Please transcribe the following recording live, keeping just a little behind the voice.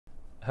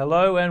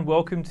Hello and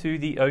welcome to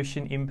the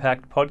Ocean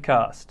Impact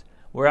Podcast,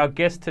 where our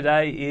guest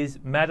today is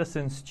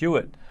Madison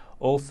Stewart,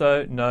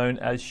 also known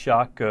as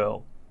Shark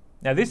Girl.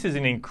 Now, this is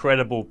an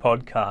incredible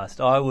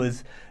podcast. I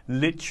was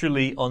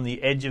literally on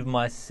the edge of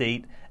my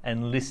seat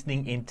and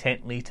listening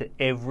intently to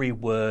every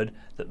word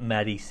that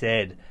Maddie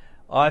said.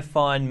 I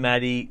find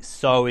Maddie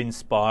so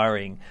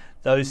inspiring.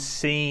 Those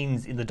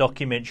scenes in the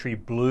documentary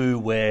Blue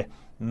where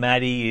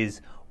Maddie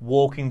is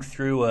walking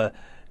through a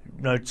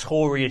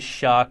notorious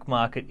shark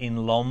market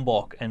in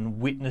Lombok and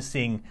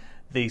witnessing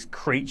these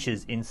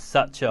creatures in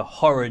such a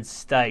horrid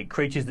state,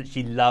 creatures that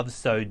she loves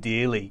so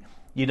dearly.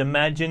 You'd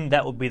imagine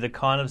that would be the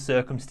kind of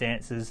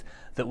circumstances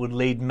that would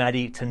lead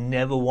Maddie to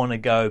never want to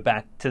go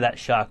back to that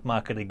shark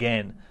market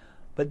again.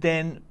 But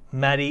then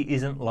Maddie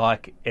isn't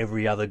like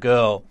every other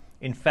girl.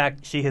 In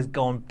fact, she has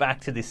gone back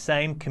to this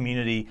same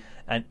community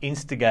and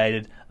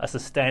instigated a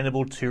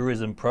sustainable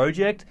tourism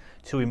project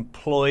to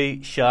employ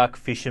shark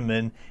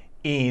fishermen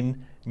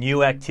in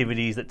new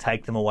activities that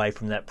take them away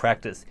from that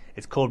practice.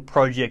 It's called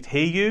Project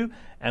Hear You,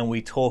 and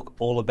we talk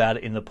all about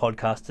it in the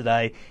podcast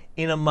today,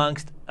 in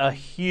amongst a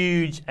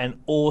huge and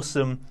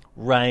awesome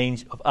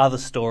range of other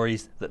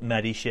stories that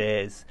Maddie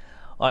shares.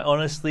 I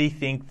honestly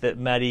think that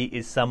Maddie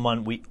is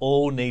someone we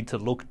all need to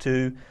look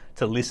to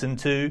listen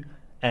to,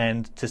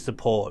 and to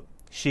support.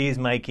 She is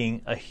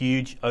making a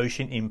huge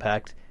ocean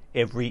impact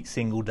every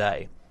single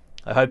day.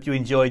 I hope you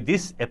enjoyed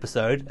this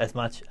episode as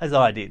much as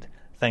I did.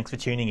 Thanks for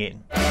tuning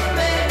in.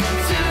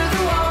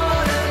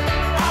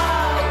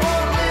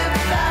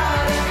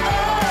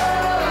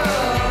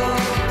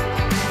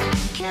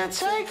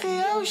 Take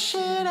the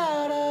ocean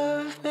out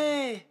of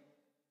me.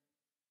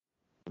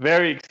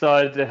 Very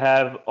excited to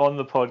have on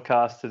the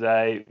podcast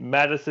today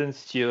Madison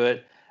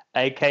Stewart,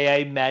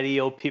 aka Maddie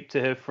or Pip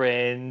to her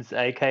friends,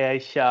 aka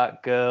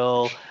Shark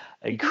Girl,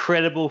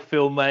 incredible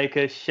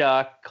filmmaker,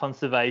 shark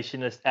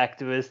conservationist,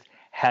 activist.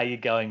 How you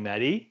going,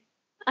 Maddie?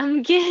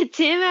 I'm good,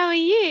 Tim. How are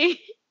you?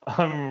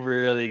 I'm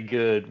really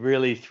good.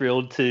 Really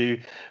thrilled to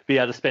be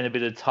able to spend a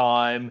bit of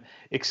time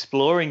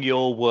exploring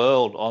your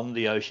world on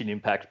the Ocean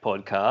Impact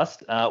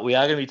podcast. We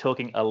are going to be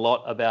talking a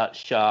lot about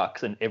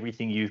sharks and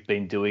everything you've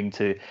been doing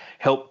to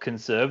help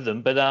conserve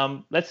them. But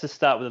let's just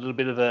start with a little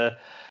bit of a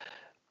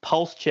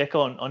pulse check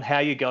on how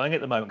you're going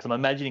at the moment, because I'm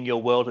imagining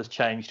your world has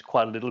changed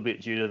quite a little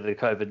bit due to the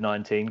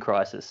COVID-19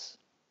 crisis.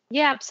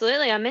 Yeah,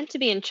 absolutely. I'm meant to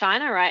be in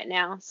China right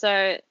now,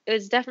 so it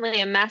was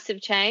definitely a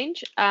massive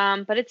change,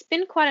 but it's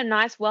been quite a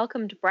nice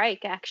welcomed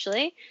break,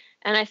 actually,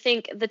 and I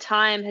think the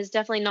time has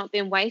definitely not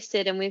been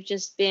wasted, and we've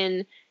just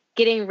been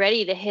getting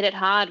ready to hit it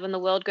hard when the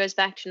world goes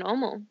back to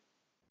normal.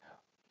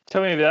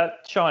 Tell me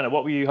about China.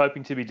 What were you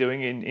hoping to be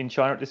doing in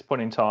China at this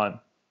point in time?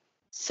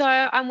 So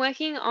I'm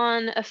working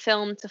on a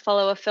film to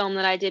follow a film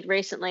that I did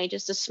recently,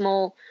 just a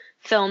small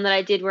film that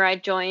I did where I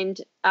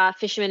joined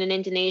fishermen in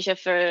Indonesia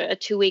for a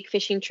 2-week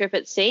fishing trip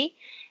at sea,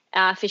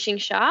 fishing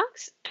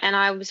sharks. And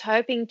I was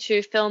hoping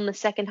to film the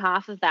second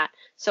half of that.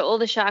 So all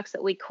the sharks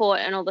that we caught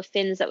and all the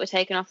fins that were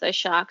taken off those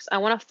sharks, I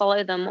want to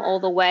follow them all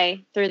the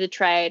way through the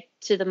trade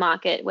to the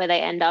market where they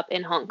end up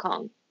in Hong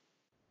Kong.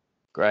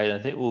 Great. I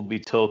think we'll be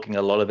talking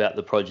a lot about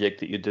the project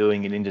that you're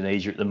doing in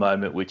Indonesia at the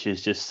moment, which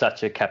is just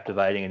such a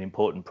captivating and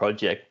important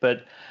project.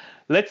 But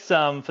let's,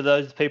 for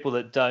those people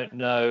that don't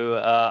know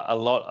a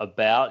lot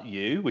about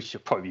you, which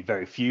should probably be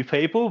very few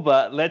people,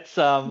 but let's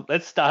start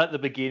at the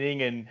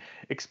beginning and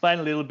explain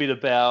a little bit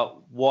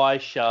about why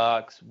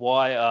sharks,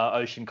 why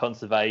ocean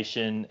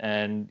conservation,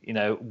 and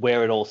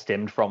where it all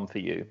stemmed from for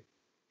you.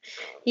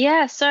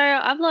 Yeah, so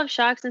I've loved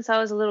sharks since I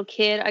was a little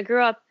kid. I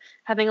grew up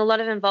having a lot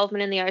of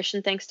involvement in the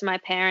ocean thanks to my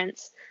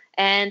parents,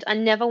 and I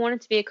never wanted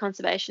to be a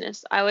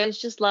conservationist. I always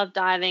just loved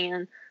diving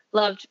and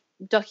loved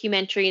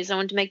documentaries. I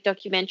wanted to make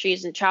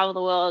documentaries and travel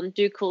the world and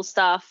do cool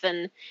stuff.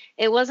 And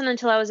it wasn't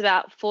until I was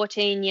about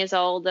 14 years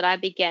old that I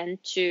began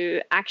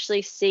to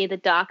actually see the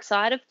dark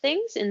side of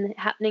things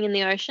happening in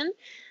the ocean.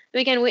 I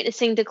began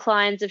witnessing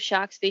declines of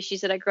shark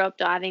species that I grew up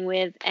diving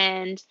with,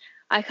 and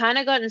I kind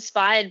of got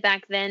inspired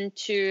back then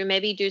to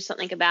maybe do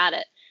something about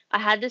it. I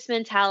had this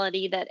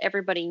mentality that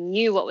everybody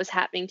knew what was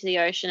happening to the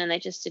ocean and they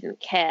just didn't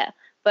care.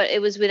 But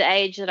it was with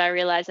age that I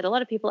realized that a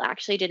lot of people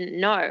actually didn't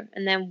know.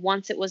 And then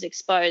once it was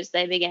exposed,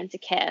 they began to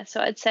care. So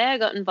I'd say I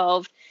got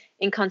involved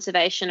in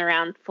conservation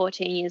around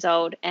 14 years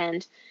old.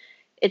 And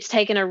it's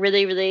taken a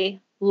really,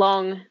 really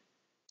long,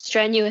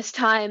 strenuous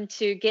time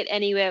to get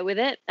anywhere with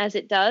it, as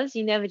it does.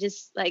 You never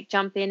just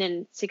jump in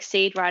and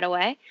succeed right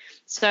away.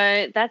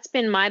 So that's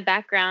been my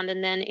background.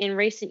 And then in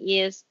recent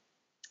years,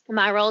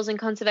 my roles in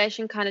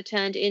conservation kind of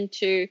turned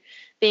into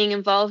being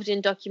involved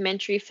in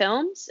documentary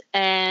films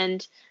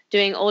and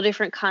doing all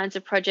different kinds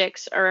of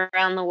projects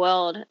around the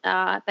world,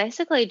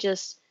 basically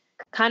just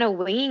kind of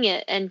winging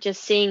it and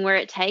just seeing where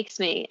it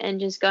takes me and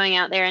just going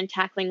out there and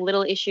tackling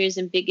little issues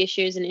and big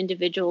issues and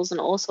individuals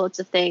and all sorts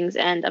of things.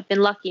 And I've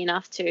been lucky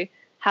enough to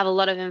have a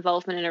lot of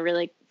involvement in a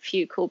really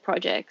few cool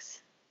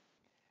projects.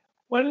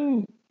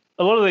 When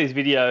a lot of these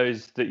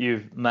videos that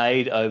you've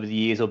made over the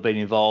years or been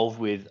involved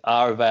with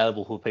are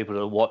available for people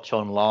to watch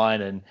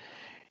online, and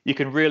you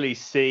can really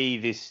see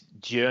this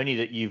journey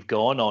that you've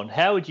gone on.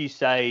 How would you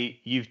say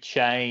you've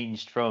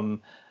changed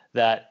from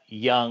that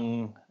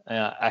young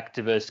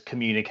activist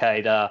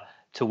communicator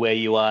to where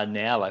you are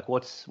now? Like,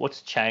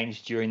 what's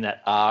changed during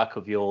that arc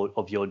of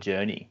your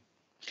journey?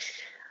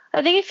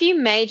 I think a few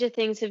major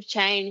things have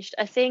changed.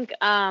 I think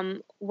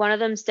one of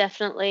them's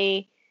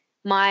definitely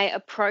my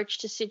approach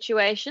to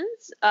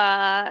situations.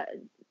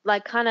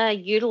 Like kind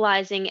of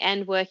utilizing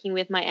and working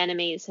with my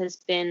enemies has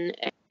been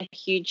a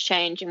huge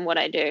change in what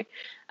I do.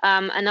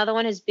 Another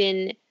one has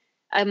been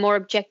a more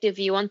objective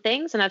view on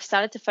things, and I've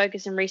started to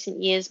focus in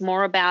recent years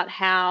more about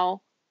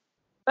how,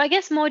 I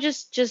guess, more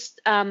just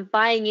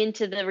buying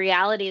into the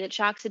reality that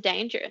sharks are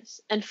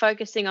dangerous and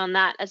focusing on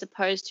that as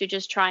opposed to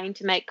just trying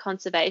to make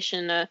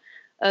conservation a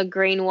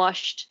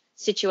greenwashed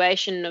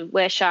situation of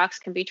where sharks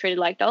can be treated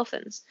like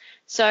dolphins.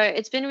 So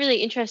it's been really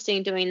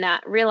interesting doing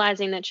that,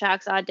 realizing that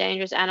sharks are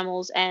dangerous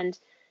animals and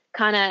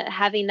kind of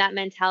having that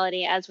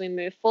mentality as we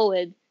move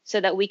forward so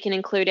that we can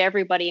include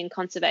everybody in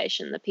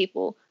conservation, the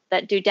people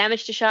that do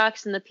damage to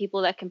sharks and the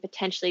people that can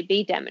potentially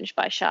be damaged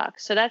by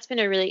sharks. So that's been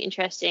a really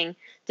interesting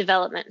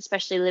development,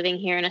 especially living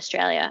here in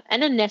Australia,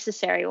 and a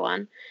necessary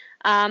one.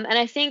 And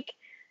I think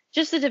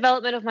just the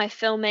development of my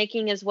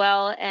filmmaking as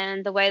well,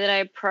 and the way that I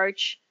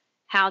approach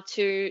how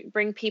to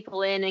bring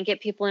people in and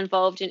get people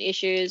involved in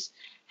issues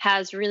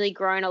has really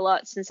grown a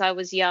lot since I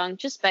was young,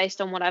 just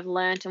based on what I've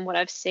learned and what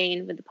I've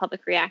seen with the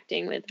public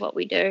reacting with what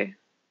we do.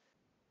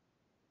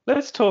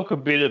 Let's talk a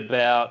bit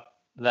about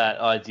that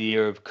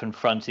idea of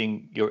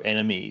confronting your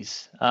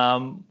enemies.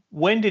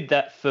 When did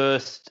that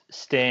first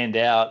stand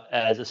out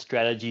as a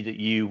strategy that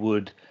you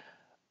would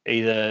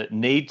either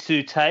need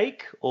to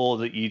take or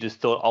that you just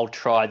thought, I'll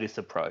try this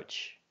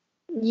approach?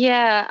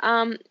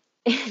 Yeah,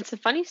 it's a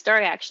funny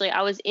story actually.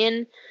 I was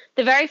in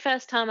the very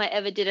first time I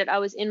ever did it, I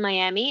was in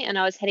Miami and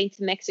I was heading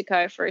to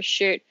Mexico for a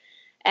shoot.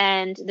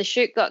 And the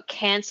shoot got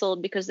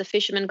cancelled because the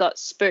fishermen got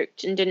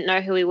spooked and didn't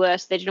know who we were,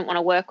 so they didn't want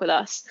to work with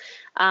us,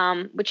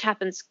 which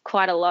happens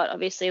quite a lot,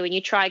 obviously. When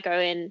you try go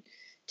in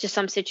to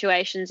some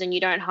situations and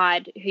you don't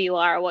hide who you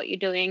are or what you're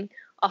doing,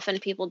 often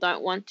people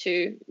don't want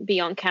to be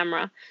on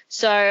camera.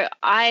 So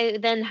I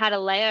then had a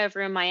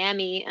layover in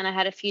Miami and I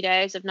had a few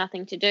days of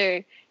nothing to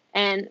do.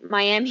 And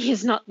Miami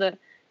is not the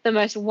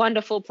most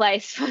wonderful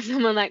place for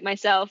someone like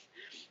myself.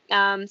 So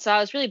I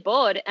was really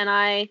bored, and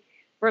I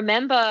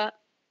remember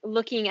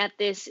looking at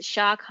this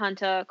shark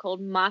hunter called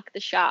Mark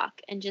the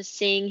Shark and just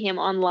seeing him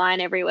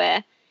online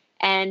everywhere.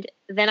 And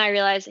then I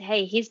realized,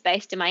 hey, he's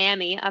based in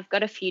Miami. I've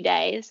got a few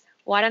days.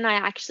 Why don't I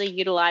actually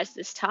utilize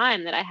this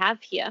time that I have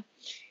here?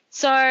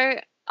 So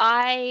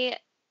I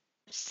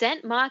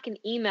sent Mark an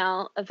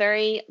email, a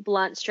very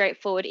blunt,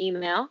 straightforward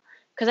email,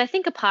 because I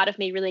think a part of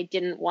me really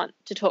didn't want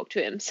to talk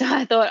to him. So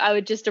I thought I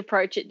would just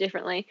approach it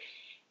differently.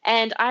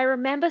 And I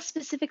remember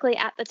specifically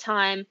at the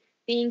time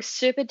being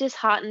super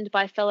disheartened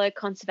by fellow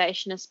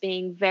conservationists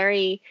being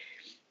very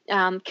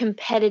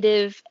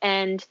competitive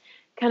and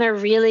kind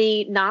of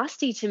really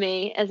nasty to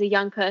me as a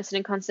young person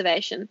in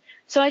conservation.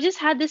 So I just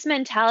had this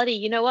mentality,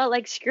 you know what,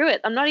 like, screw it.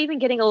 I'm not even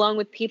getting along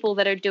with people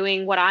that are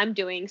doing what I'm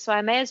doing, so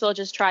I may as well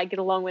just try and get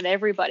along with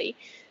everybody.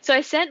 So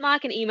I sent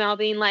Mark an email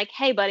being like,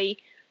 hey, buddy,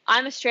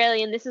 I'm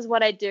Australian. This is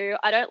what I do.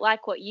 I don't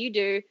like what you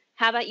do.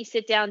 How about you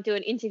sit down and do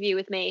an interview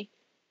with me?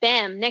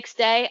 Bam, next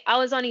day, I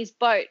was on his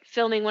boat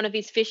filming one of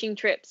his fishing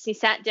trips. He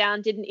sat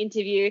down, did an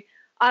interview.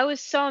 I was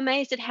so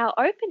amazed at how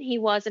open he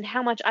was and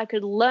how much I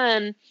could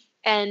learn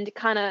and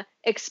kind of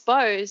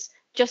expose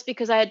just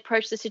because I had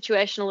approached the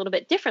situation a little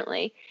bit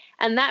differently.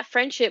 And that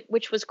friendship,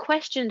 which was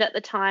questioned at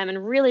the time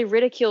and really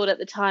ridiculed at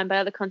the time by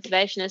other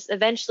conservationists,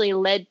 eventually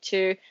led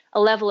to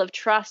a level of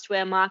trust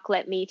where Mark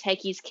let me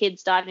take his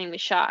kids diving with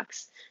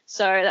sharks.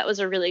 So that was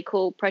a really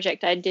cool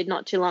project I did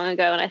not too long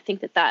ago, and I think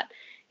that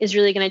is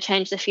really going to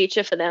change the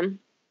future for them.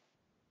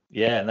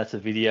 Yeah, and that's a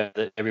video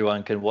that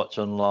everyone can watch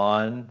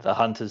online, The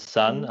Hunter's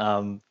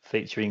Son,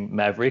 featuring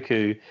Maverick,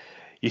 who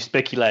you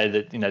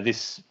speculated that,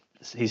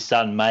 his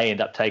son may end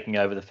up taking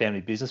over the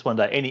family business one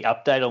day. Any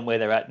update on where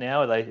they're at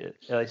now? Are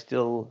they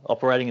still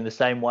operating in the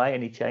same way?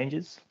 Any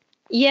changes?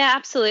 Yeah,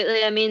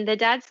 absolutely. I mean, their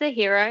dad's the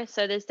hero,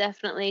 so there's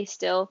definitely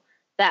still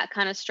that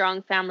kind of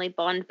strong family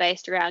bond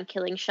based around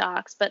killing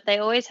sharks, but they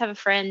always have a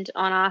friend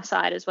on our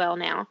side as well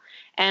now.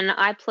 And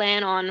I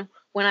plan on,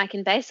 when I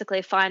can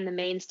basically find the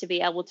means to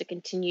be able to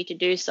continue to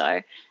do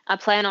so, I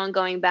plan on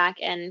going back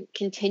and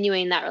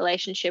continuing that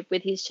relationship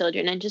with his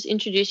children and just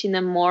introducing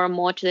them more and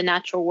more to the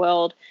natural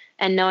world,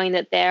 and knowing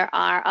that there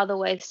are other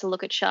ways to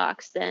look at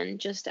sharks than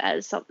just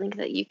as something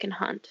that you can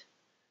hunt.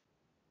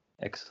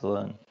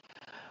 Excellent.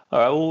 All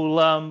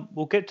right,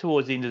 we'll get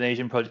towards the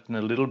Indonesian project in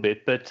a little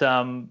bit, but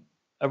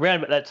around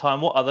about that time,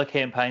 what other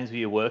campaigns were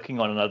you working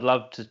on? And I'd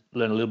love to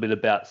learn a little bit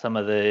about some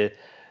of the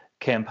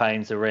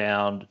campaigns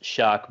around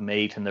shark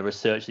meat and the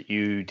research that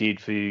you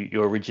did for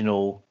your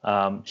original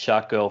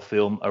Shark Girl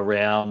film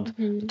around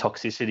the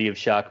toxicity of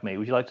shark meat.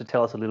 Would you like to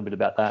tell us a little bit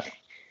about that?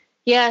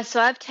 Yeah, so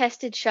I've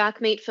tested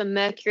shark meat for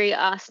mercury,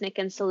 arsenic,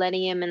 and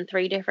selenium in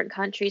three different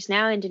countries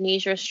now: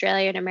 Indonesia,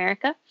 Australia, and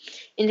America.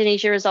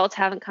 Indonesia results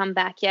haven't come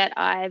back yet.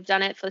 I've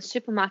done it for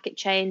supermarket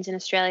chains in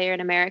Australia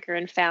and America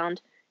and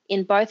found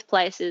in both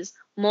places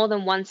more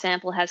than one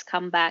sample has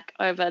come back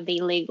over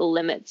the legal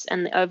limits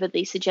and over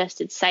the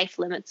suggested safe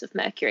limits of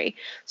mercury.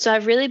 So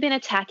I've really been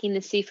attacking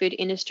the seafood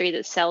industry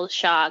that sells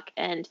shark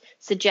and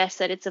suggests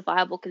that it's a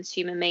viable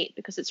consumer meat,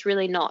 because it's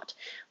really not.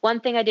 One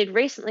thing I did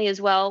recently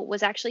as well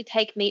was actually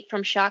take meat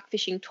from shark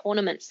fishing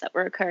tournaments that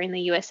were occurring in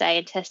the USA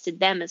and tested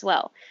them as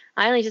well.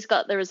 I only just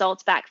got the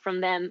results back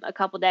from them a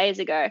couple of days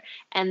ago,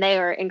 and they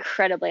were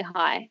incredibly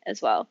high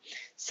as well.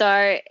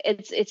 So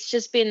it's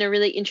just been a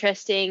really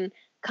interesting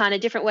kind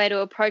of different way to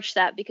approach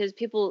that, because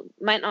people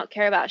might not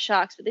care about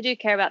sharks, but they do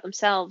care about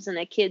themselves and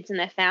their kids and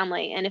their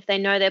family. And if they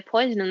know they're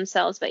poisoning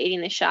themselves by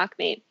eating this shark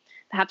meat,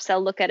 perhaps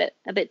they'll look at it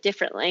a bit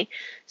differently.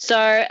 So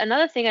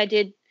another thing I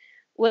did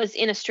was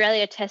in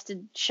Australia,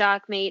 tested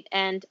shark meat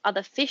and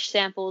other fish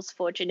samples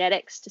for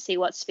genetics to see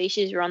what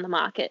species were on the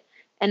market.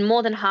 And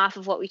more than half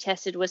of what we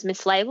tested was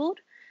mislabeled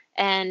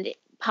and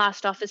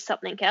passed off as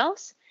something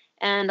else.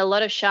 And a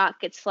lot of shark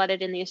gets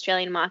flooded in the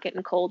Australian market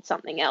and called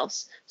something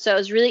else. So it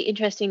was really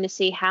interesting to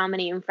see how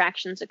many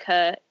infractions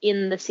occur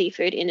in the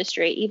seafood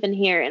industry, even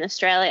here in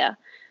Australia.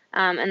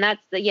 And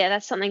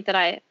that's something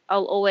that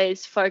I'll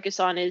always focus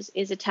on is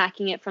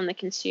attacking it from the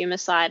consumer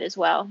side as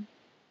well.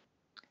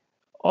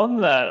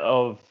 On that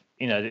of,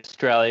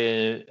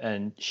 Australia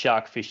and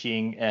shark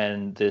fishing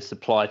and the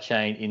supply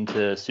chain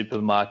into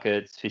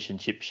supermarkets, fish and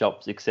chip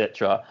shops,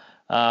 etc.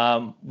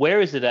 Where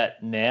is it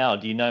at now?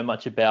 Do you know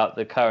much about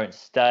the current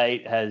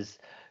state? Has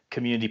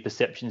community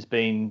perceptions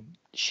been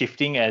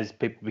shifting as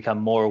people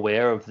become more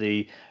aware of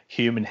the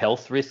human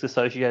health risks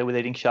associated with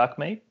eating shark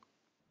meat?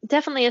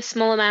 Definitely a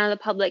small amount of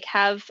the public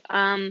have.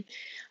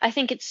 I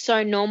think it's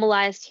so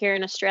normalized here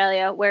in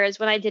Australia, whereas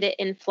when I did it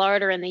in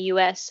Florida in the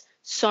US,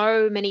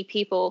 so many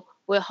people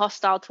were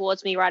hostile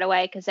towards me right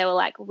away because they were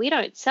like, we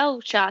don't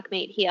sell shark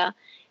meat here.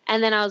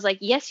 And then I was like,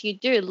 yes, you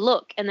do,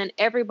 look. And then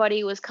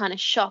everybody was kind of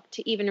shocked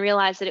to even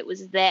realize that it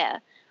was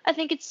there. I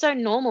think it's so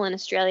normal in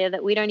Australia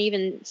that we don't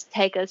even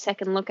take a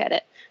second look at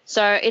it.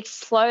 So it's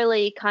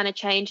slowly kind of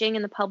changing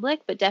in the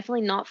public, but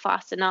definitely not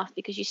fast enough,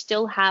 because you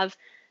still have,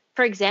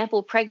 for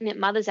example, pregnant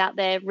mothers out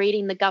there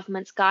reading the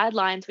government's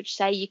guidelines, which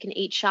say you can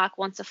eat shark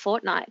once a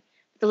fortnight.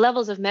 The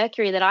levels of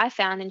mercury that I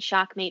found in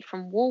shark meat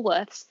from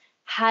Woolworths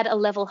had a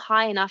level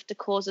high enough to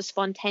cause a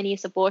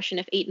spontaneous abortion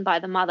if eaten by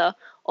the mother,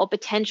 or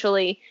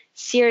potentially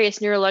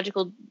serious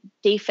neurological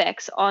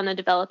defects on a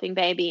developing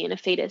baby and a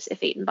fetus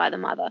if eaten by the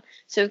mother.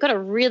 So we've got a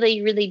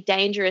really, really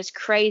dangerous,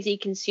 crazy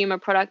consumer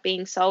product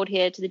being sold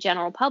here to the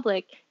general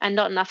public, and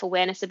not enough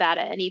awareness about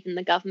it, and even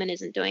the government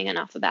isn't doing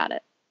enough about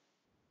it.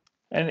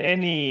 And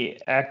any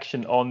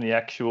action on the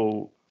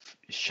actual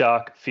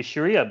shark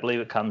fishery? I believe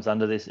it comes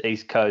under this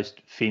East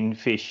Coast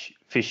finfish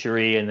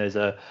fishery, and there's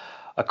a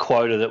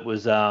quota that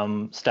was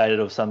stated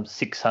of some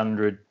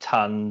 600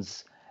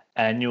 tonnes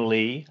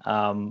annually,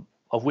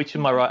 of which,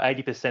 am I right,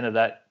 80% of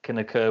that can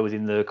occur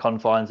within the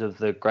confines of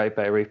the Great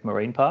Barrier Reef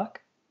Marine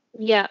Park?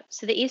 Yeah,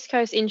 so the East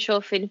Coast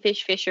inshore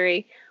finfish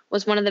fishery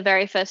was one of the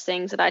very first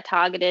things that I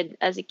targeted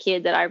as a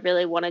kid that I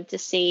really wanted to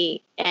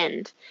see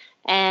end.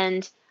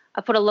 And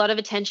I put a lot of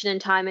attention and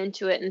time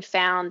into it and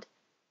found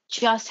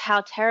just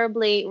how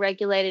terribly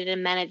regulated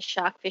and managed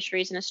shark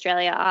fisheries in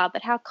Australia are,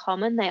 but how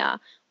common they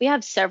are. We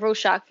have several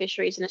shark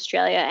fisheries in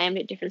Australia aimed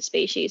at different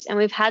species, and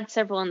we've had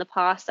several in the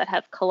past that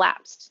have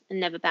collapsed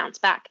and never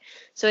bounced back.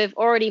 So we've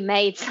already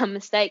made some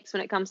mistakes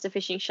when it comes to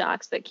fishing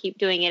sharks, but keep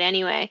doing it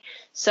anyway.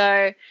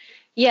 So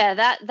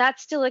yeah, that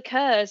still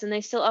occurs, and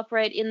they still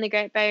operate in the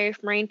Great Barrier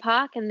Reef Marine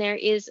Park, and there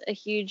is a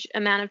huge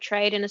amount of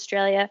trade in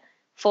Australia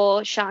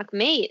for shark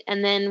meat.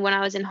 And then when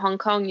I was in Hong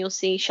Kong, you'll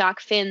see shark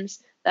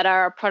fins that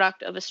are a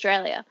product of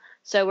Australia.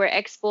 So we're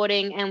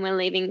exporting and we're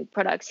leaving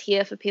products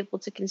here for people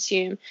to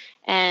consume.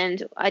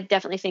 And I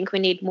definitely think we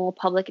need more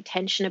public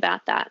attention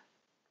about that.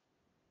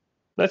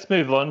 Let's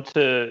move on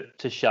to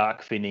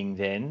shark finning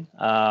then.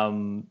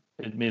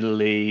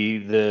 Admittedly,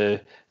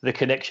 the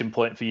connection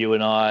point for you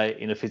and I,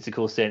 in a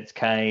physical sense,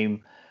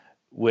 came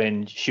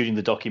when shooting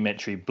the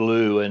documentary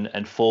Blue,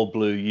 and for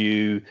Blue,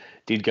 you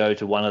did go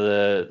to one of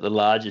the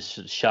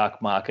largest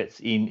shark markets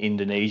in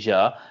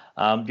Indonesia.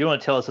 Do you want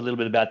to tell us a little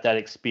bit about that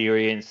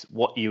experience,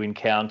 what you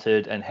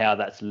encountered, and how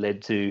that's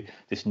led to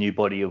this new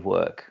body of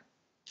work?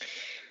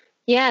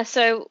 Yeah,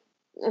 so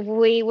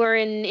we were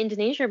in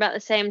Indonesia about the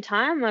same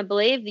time, I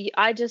believe.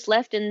 I just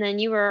left and then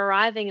you were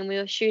arriving and we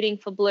were shooting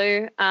for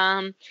Blue.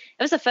 It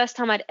was the first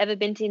time I'd ever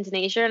been to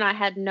Indonesia, and I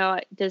had no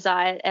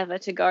desire ever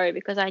to go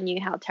because I knew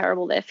how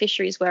terrible their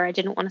fisheries were. I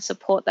didn't want to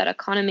support that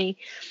economy.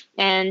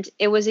 And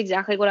it was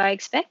exactly what I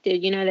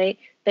expected. You know,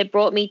 they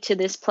brought me to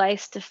this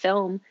place to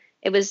film.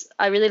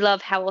 I really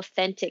love how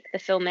authentic the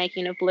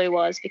filmmaking of Blue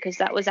was, because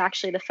that was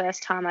actually the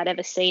first time I'd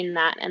ever seen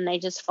that. And they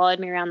just followed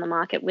me around the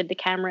market with the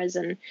cameras,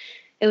 and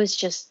it was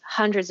just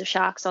hundreds of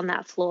sharks on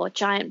that floor,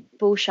 giant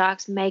bull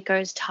sharks,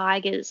 makos,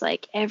 tigers,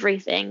 like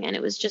everything. And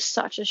it was just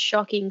such a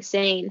shocking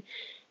scene.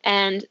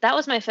 And that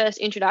was my first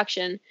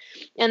introduction.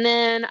 And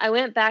then I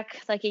went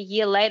back like a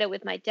year later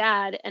with my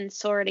dad and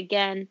saw it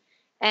again.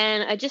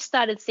 And I just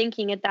started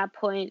thinking at that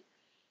point,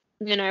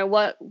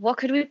 what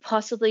could we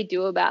possibly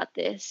do about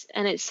this?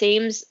 And it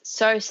seems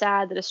so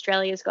sad that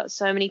Australia's got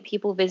so many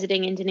people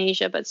visiting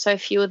Indonesia, but so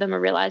few of them are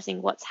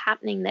realizing what's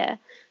happening there.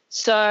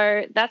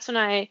 So that's when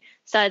I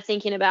started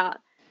thinking about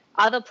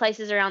other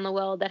places around the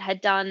world that had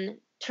done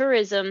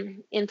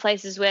tourism in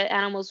places where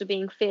animals were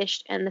being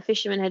fished, and the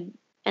fishermen had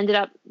ended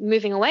up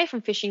moving away from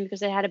fishing because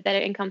they had a better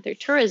income through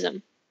tourism.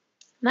 And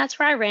that's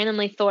where I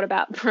randomly thought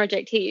about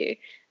Project Hear You,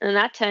 and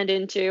that turned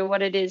into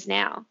what it is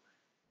now.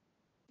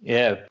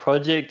 Yeah,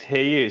 Project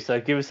Hear You. So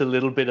give us a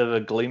little bit of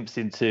a glimpse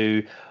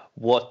into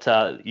what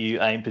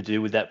you aim to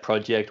do with that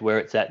project, where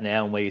it's at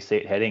now and where you see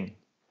it heading.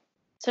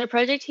 So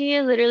Project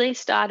Here literally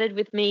started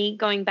with me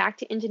going back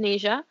to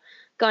Indonesia,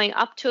 going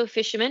up to a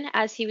fisherman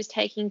as he was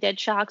taking dead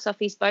sharks off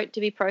his boat to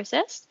be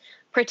processed,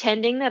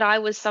 pretending that I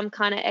was some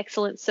kind of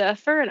excellent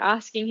surfer and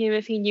asking him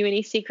if he knew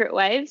any secret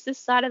waves this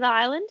side of the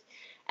island,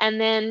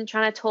 and then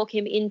trying to talk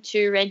him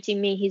into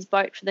renting me his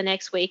boat for the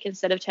next week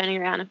instead of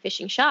turning around and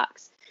fishing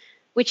sharks,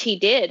 which he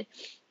did.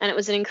 And it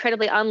was an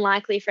incredibly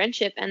unlikely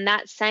friendship. And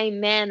that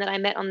same man that I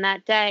met on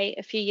that day,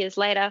 a few years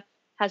later,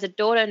 has a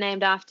daughter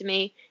named after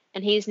me.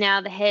 And he's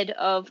now the head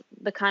of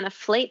the kind of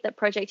fleet that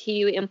Project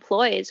Hear You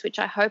employs, which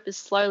I hope is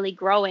slowly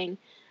growing.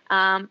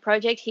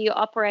 Project Hear You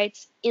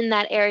operates in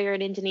that area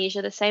in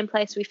Indonesia, the same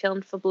place we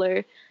filmed for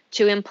Blue,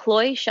 to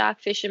employ shark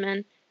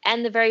fishermen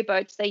and the very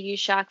boats they use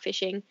shark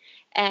fishing.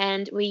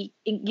 And we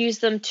use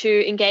them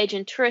to engage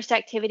in tourist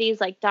activities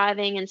like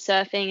diving and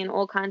surfing and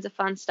all kinds of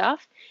fun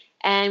stuff.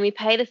 And we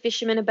pay the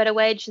fishermen a better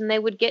wage than they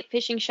would get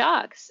fishing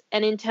sharks.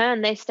 And in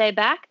turn, they stay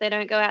back. They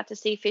don't go out to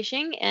sea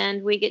fishing,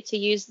 and we get to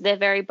use their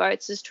very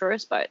boats as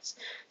tourist boats.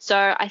 So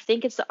I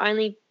think it's the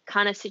only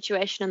kind of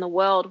situation in the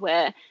world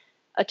where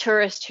a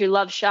tourist who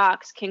loves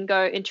sharks can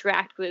go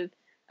interact with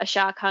a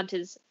shark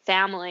hunter's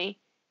family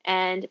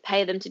and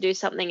pay them to do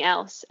something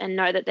else and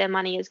know that their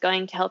money is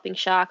going to helping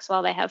sharks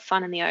while they have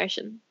fun in the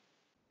ocean.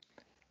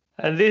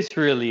 And this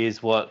really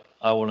is what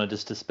I wanted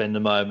just to spend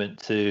a moment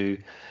to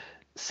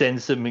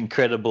send some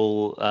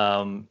incredible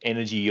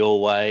energy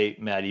your way,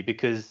 Maddie,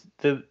 because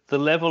the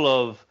level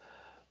of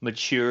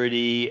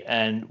maturity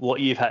and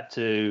what you've had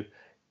to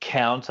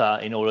counter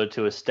in order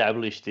to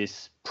establish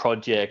this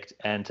project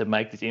and to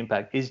make this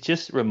impact is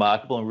just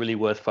remarkable and really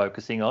worth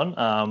focusing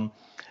on.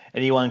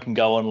 Anyone can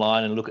go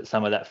online and look at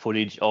some of that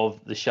footage of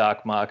the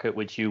shark market,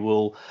 which you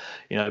will,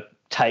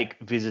 take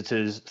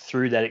visitors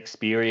through that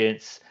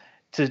experience.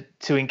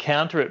 To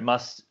encounter it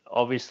must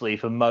obviously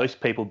for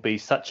most people be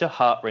such a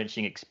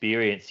heart-wrenching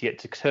experience, yet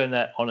to turn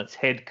that on its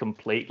head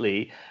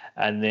completely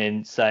and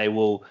then say,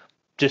 well,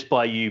 just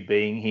by you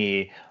being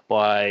here,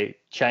 by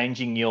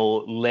changing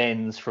your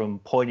lens from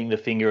pointing the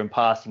finger and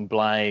passing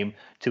blame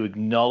to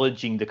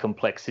acknowledging the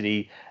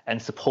complexity and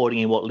supporting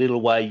in what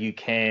little way you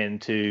can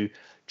to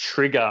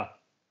trigger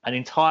an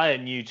entire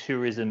new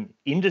tourism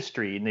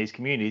industry in these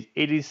communities,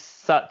 it is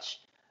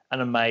such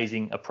an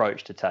amazing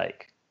approach to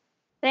take.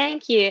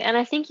 Thank you. And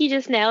I think you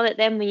just nailed it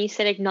then when you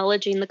said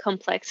acknowledging the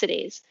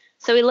complexities.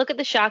 So we look at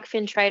the shark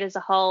fin trade as a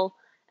whole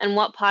and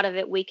what part of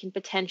it we can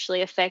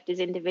potentially affect as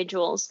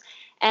individuals.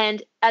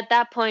 And at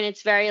that point,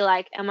 it's very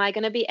like, am I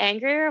going to be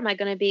angry or am I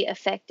going to be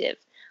effective?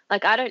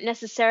 Like, I don't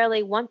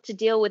necessarily want to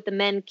deal with the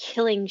men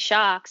killing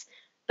sharks,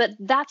 but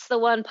that's the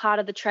one part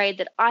of the trade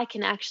that I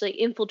can actually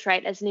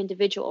infiltrate as an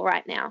individual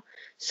right now.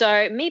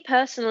 So me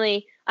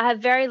personally, I have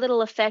very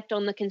little effect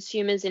on the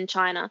consumers in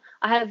China.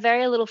 I have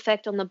very little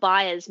effect on the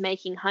buyers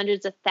making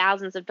hundreds of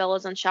thousands of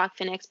dollars on shark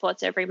fin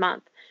exports every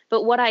month.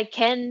 But what I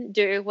can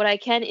do, what I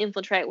can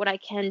infiltrate, what I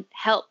can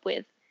help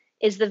with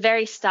is the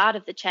very start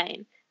of the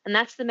chain. And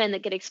that's the men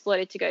that get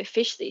exploited to go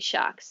fish these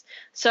sharks.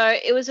 So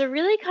it was a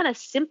really kind of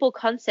simple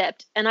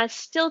concept. And I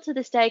still to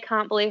this day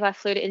can't believe I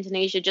flew to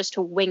Indonesia just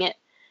to wing it.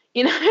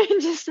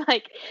 Just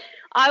like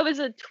I was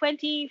a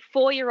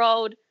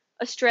 24-year-old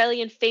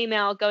Australian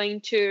female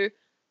going to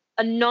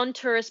a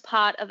non-tourist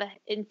part of an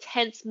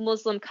intense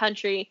Muslim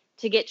country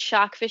to get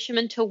shark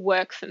fishermen to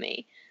work for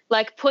me.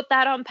 Like, put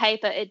that on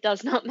paper, it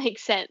does not make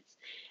sense.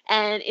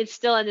 And it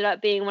still ended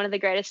up being one of the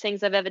greatest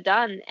things I've ever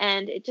done.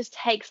 And it just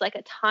takes like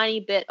a tiny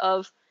bit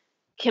of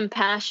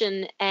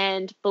compassion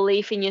and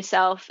belief in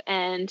yourself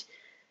and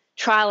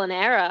trial and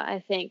error, I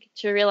think,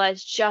 to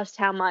realize just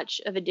how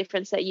much of a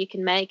difference that you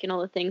can make and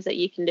all the things that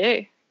you can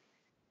do.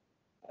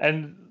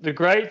 And the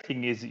great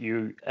thing is that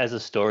you, as a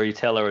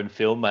storyteller and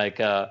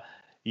filmmaker,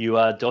 you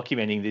are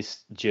documenting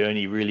this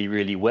journey really,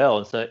 really well.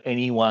 And so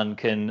anyone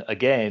can,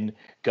 again,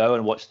 go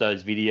and watch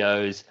those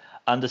videos,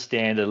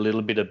 understand a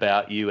little bit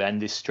about you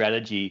and this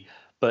strategy,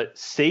 but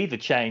see the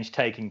change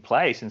taking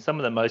place. And some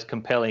of the most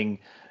compelling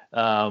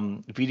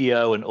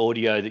video and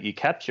audio that you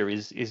capture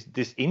is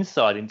this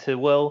insight into,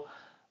 well,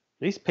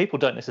 these people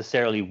don't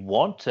necessarily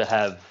want to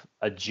have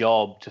a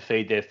job to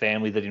feed their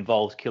family that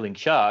involves killing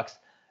sharks.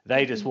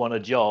 They just want a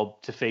job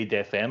to feed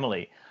their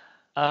family.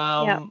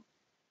 Yeah.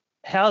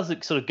 how's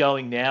it sort of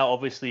going now?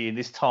 Obviously, in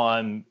this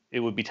time, it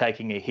would be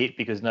taking a hit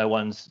because no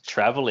one's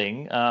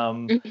traveling.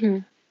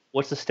 Mhm.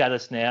 What's the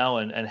status now,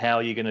 and how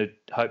are you going to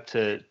hope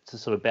to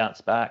sort of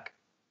bounce back?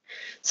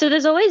 So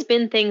there's always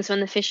been things when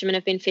the fishermen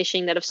have been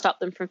fishing that have stopped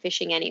them from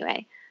fishing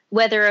anyway.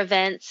 Weather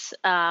events,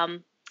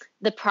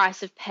 the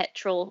price of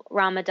petrol,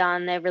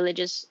 Ramadan, their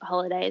religious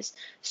holidays.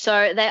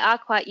 So they are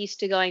quite used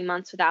to going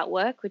months without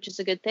work, which is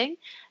a good thing.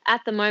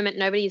 At the moment,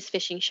 nobody is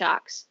fishing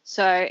sharks.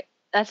 So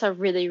that's a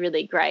really,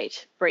 really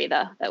great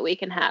breather that we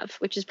can have,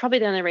 which is probably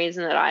the only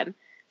reason that I'm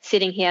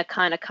sitting here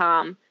kind of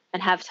calm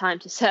and have time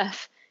to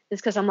surf, is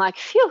because I'm like,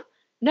 phew,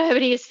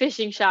 nobody is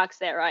fishing sharks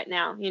there right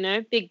now,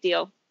 big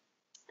deal.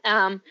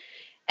 Um,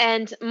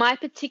 and my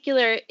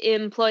particular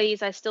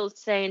employees, I still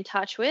stay in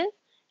touch with,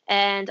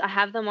 and I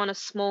have them on a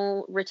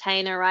small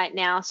retainer right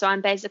now. So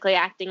I'm basically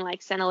acting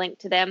like Centrelink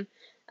to them.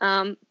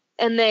 And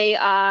they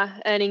are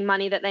earning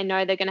money that they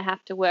know they're going to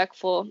have to work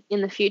for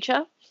in the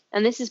future.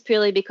 And this is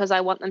purely because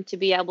I want them to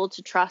be able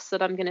to trust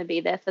that I'm going to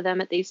be there for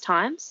them at these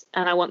times.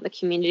 And I want the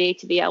community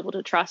to be able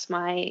to trust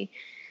my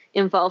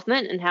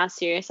involvement and how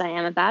serious I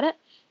am about it.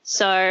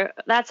 So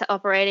that's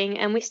operating,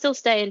 and we still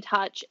stay in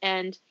touch,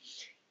 and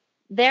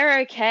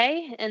they're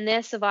okay and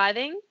they're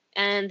surviving.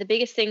 And the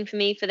biggest thing for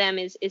me for them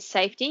is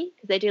safety,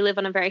 because they do live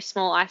on a very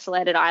small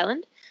isolated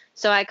island.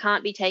 So I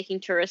can't be taking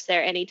tourists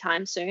there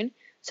anytime soon.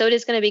 So it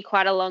is going to be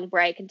quite a long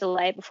break and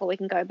delay before we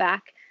can go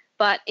back.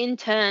 But in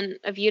turn,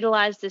 I've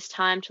utilized this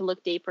time to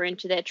look deeper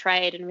into their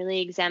trade and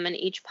really examine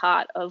each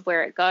part of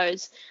where it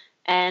goes.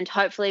 And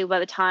hopefully by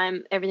the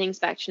time everything's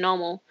back to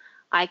normal,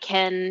 I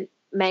can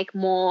make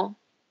more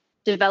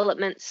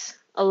developments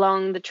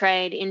along the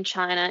trade in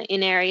China,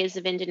 in areas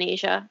of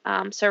Indonesia.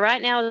 So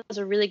right now is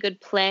a really good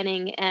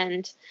planning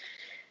and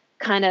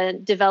kind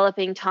of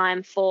developing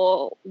time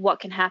for what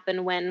can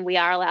happen when we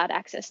are allowed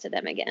access to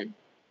them again.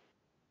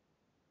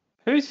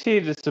 Who's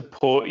here to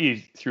support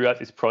you throughout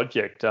this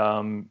project?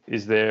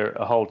 Is there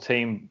a whole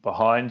team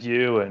behind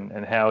you,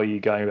 and how are you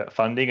going about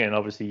funding? And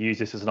obviously use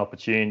this as an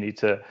opportunity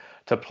to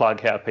plug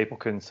how people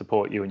can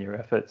support you in your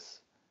efforts.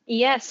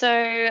 Yeah,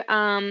 so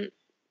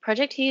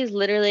Project Here is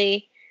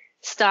literally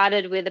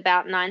started with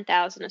about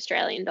 9,000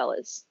 Australian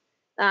dollars.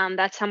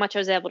 That's how much I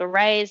was able to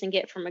raise and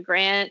get from a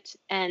grant.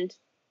 And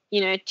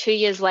 2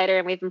 years later,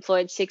 and we've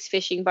employed 6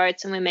 fishing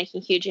boats, and we're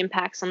making huge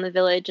impacts on the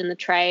village and the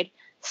trade.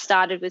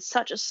 Started with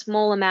such a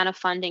small amount of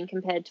funding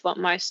compared to what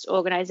most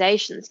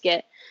organizations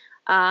get.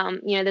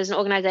 There's an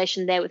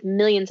organization there with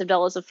millions of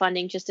dollars of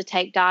funding just to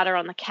take data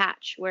on the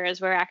catch, whereas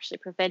we're actually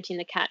preventing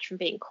the catch from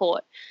being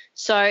caught.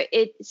 So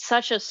it's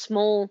such a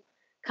small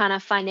kind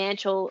of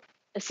financial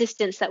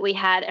assistance that we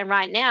had. And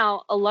right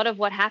now, a lot of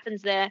what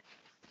happens there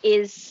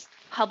is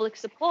public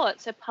support,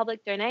 so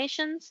public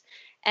donations.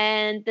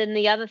 And then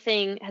the other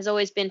thing has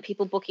always been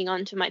people booking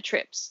onto my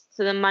trips.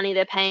 So the money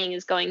they're paying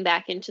is going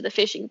back into the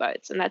fishing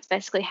boats, and that's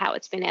basically how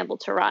it's been able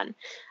to run.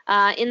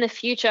 In the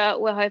future,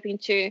 we're hoping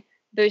to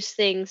boost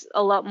things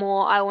a lot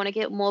more. I want to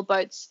get more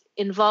boats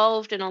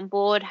involved and on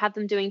board, have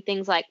them doing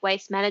things like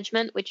waste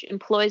management, which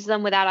employs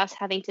them without us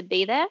having to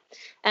be there.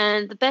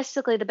 And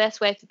basically the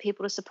best way for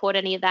people to support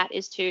any of that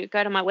is to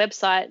go to my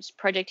website,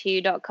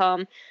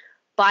 projectheu.com,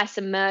 buy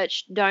some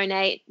merch,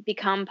 donate,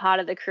 become part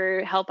of the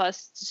crew, help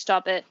us to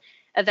stop it.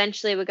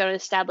 Eventually, we're going to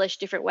establish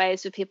different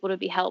ways for people to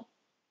be helped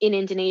in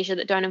Indonesia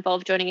that don't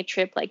involve joining a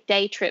trip, like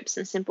day trips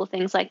and simple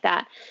things like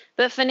that.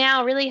 But for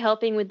now, really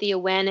helping with the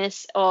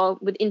awareness or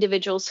with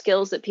individual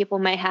skills that people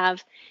may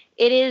have.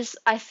 It is,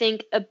 I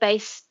think, a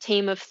base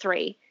team of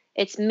 3.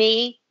 It's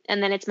me,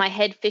 and then it's my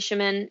head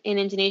fisherman in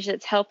Indonesia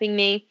that's helping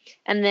me.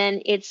 And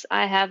then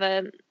I have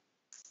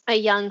a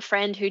young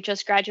friend who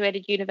just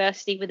graduated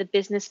university with a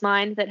business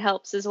mind that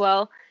helps as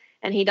well.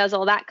 And he does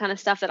all that kind of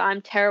stuff that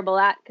I'm terrible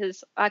at,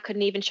 because I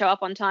couldn't even show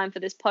up on time for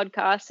this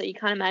podcast. So you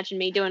can't imagine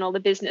me doing all the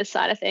business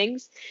side of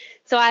things.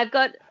 So I've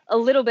got a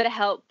little bit of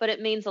help, but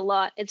it means a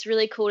lot. It's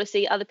really cool to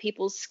see other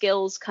people's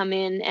skills come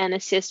in and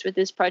assist with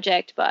this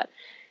project. But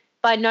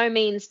by no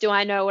means do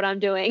I know what I'm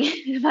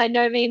doing. By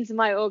no means am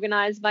I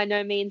organized. By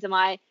no means am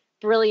I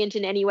brilliant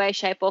in any way,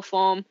 shape, or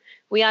form.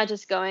 We are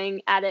just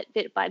going at it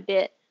bit by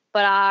bit.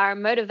 But our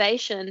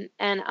motivation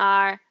and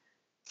our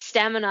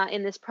stamina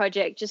in this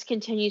project just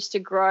continues to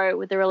grow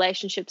with the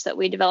relationships that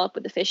we develop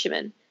with the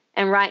fishermen.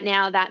 And right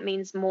now that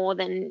means more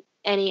than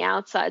any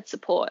outside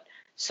support.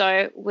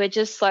 So we're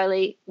just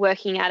slowly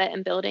working at it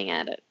and building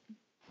at it.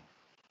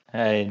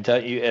 And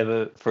don't you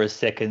ever for a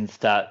second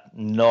start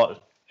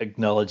not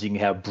acknowledging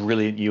how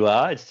brilliant you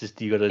are. It's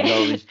just you got to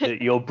acknowledge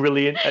that you're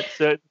brilliant at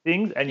certain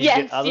things, and you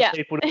get other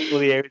people to fill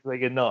the areas where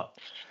you're not.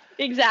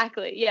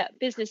 Exactly. Yeah.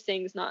 Business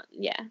things, not.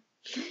 Yeah.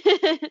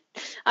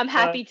 I'm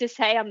happy to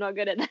say I'm not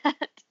good at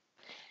that.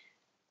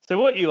 So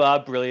what you are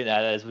brilliant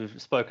at, as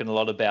we've spoken a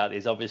lot about,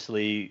 is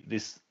obviously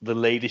the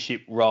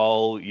leadership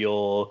role,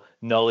 your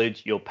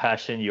knowledge, your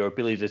passion, your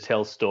ability to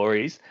tell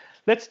stories.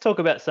 Let's talk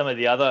about some of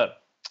the other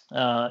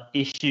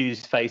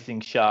issues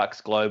facing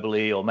sharks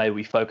globally, or maybe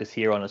we focus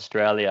here on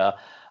Australia,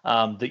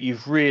 that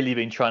you've really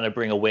been trying to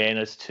bring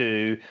awareness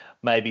to,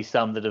 maybe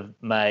some that have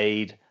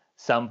made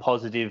some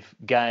positive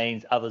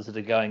gains, others that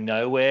are going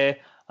nowhere.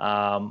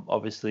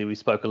 Obviously, we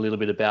spoke a little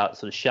bit about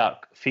sort of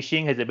shark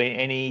fishing. Has there been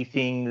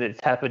anything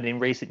that's happened in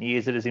recent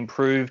years that has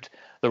improved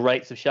the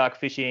rates of shark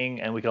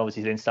fishing? And we can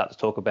obviously then start to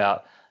talk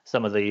about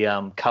some of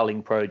the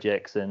culling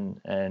projects and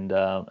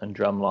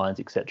drum lines,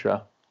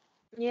 etc.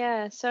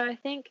 Yeah, so I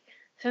think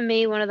for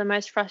me, one of the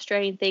most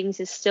frustrating things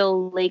is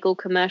still legal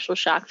commercial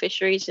shark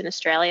fisheries in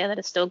Australia that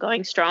are still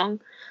going strong.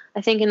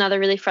 I think another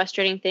really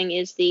frustrating thing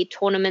is the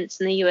tournaments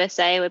in the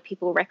USA where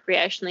people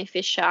recreationally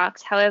fish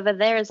sharks. However,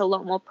 there is a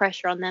lot more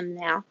pressure on them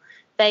now.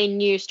 They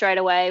knew straight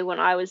away when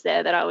I was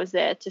there that I was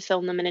there to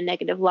film them in a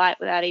negative light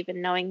without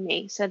even knowing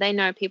me. So they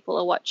know people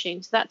are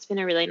watching. So that's been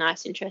a really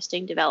nice,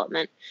 interesting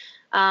development.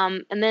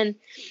 And then,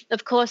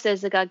 of course,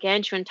 there's the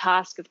gargantuan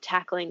task of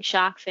tackling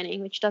shark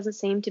finning, which doesn't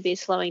seem to be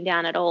slowing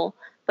down at all.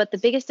 But the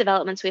biggest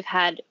developments we've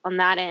had on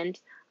that end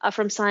are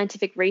from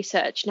scientific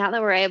research. Now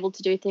that we're able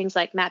to do things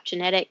like map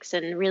genetics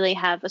and really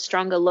have a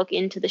stronger look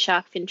into the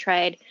shark fin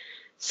trade,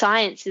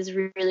 science is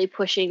really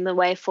pushing the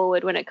way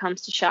forward when it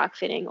comes to shark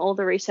finning. All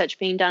the research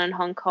being done in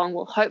Hong Kong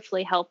will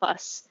hopefully help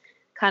us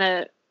kind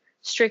of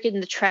stricken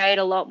the trade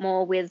a lot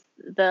more with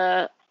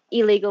the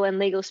illegal and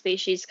legal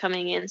species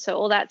coming in. So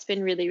all that's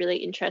been really, really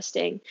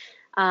interesting.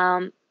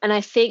 And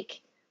I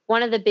think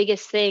one of the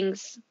biggest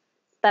things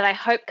that I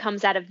hope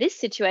comes out of this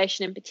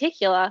situation in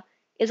particular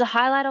is a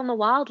highlight on the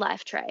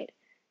wildlife trade,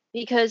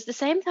 because the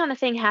same kind of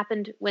thing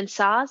happened when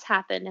SARS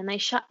happened and they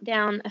shut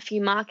down a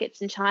few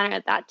markets in China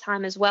at that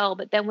time as well.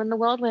 But then when the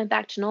world went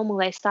back to normal,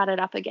 they started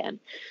up again.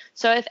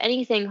 So if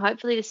anything,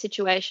 hopefully the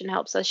situation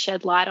helps us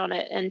shed light on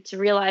it and to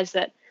realize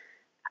that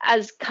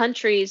as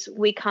countries,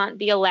 we can't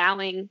be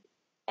allowing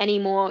any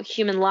more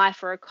human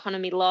life or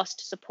economy lost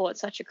to support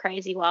such a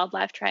crazy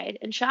wildlife trade.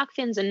 And shark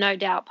fins are no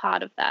doubt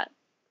part of that.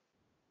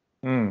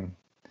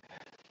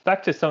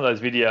 Back to some of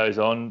those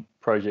videos on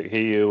Project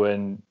Hiyu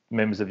and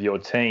members of your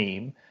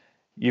team,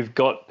 you've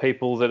got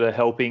people that are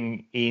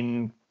helping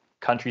in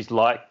countries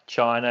like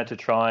China to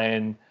try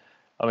and,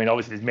 I mean,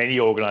 obviously there's many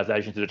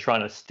organisations that are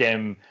trying to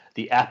stem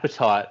the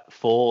appetite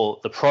for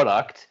the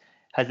product.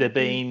 Has there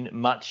been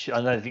much,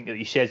 I don't think that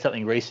you shared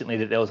something recently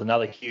that there was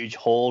another huge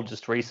haul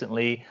just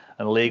recently,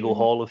 an illegal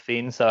haul of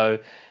fin. So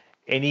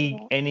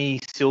any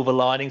silver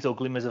linings or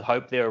glimmers of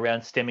hope there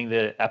around stemming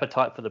the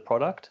appetite for the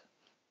product?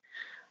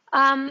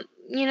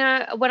 You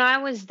know, when I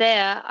was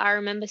there, I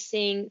remember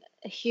seeing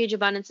a huge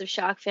abundance of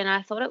shark fin.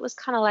 I thought it was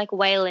kind of like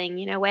whaling.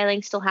 You know,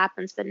 whaling still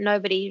happens, but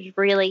nobody's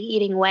really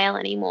eating whale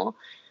anymore.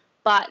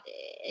 But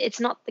it's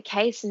not the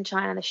case in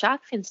China. The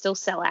shark fins still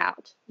sell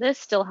out. There's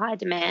still high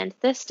demand.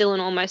 They're still in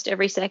almost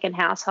every second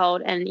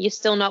household, and you're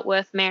still not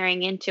worth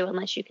marrying into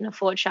unless you can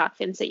afford shark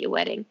fins at your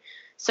wedding.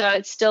 So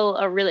it's still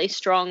a really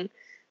strong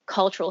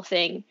cultural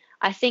thing.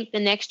 I think the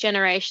next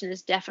generation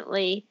is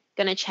definitely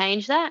going to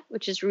change that,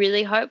 which is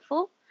really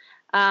hopeful.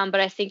 But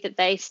I think that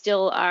they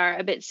still are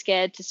a bit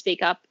scared to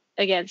speak up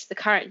against the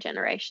current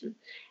generation.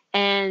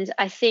 And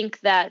I think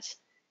that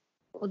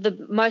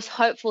the most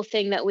hopeful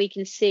thing that we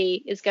can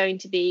see is going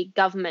to be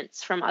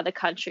governments from other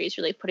countries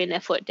really putting their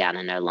foot down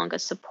and no longer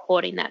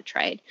supporting that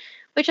trade,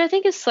 which I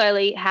think is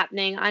slowly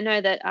happening. I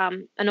know that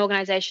an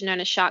organisation known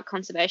as Shark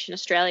Conservation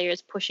Australia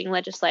is pushing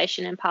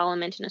legislation in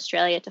Parliament in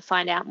Australia to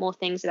find out more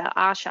things about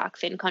our shark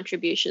fin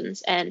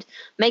contributions, and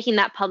making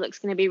that public is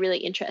going to be really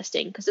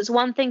interesting, because it's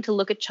one thing to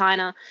look at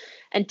China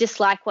and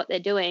dislike what they're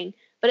doing,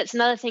 but it's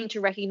another thing to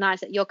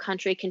recognise that your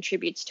country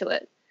contributes to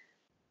it.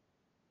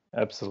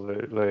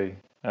 Absolutely.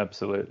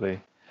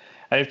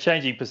 And if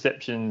changing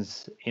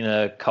perceptions in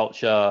a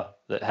culture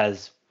that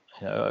has,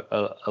 you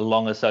know, a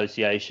long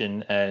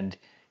association and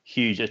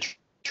huge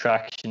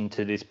attraction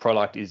to this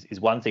product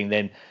is one thing,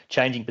 then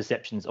changing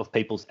perceptions of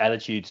people's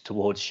attitudes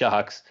towards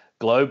sharks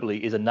globally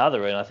is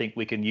another. And I think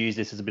we can use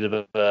this as a bit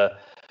of a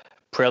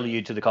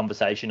prelude to the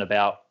conversation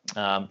about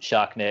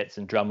shark nets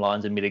and drum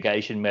lines and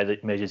mitigation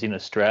measures in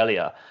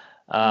Australia.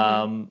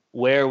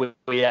 Where are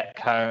we at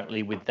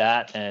currently with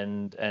that,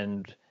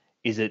 and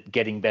is it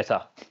getting better?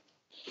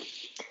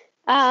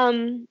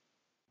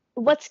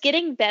 What's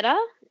getting better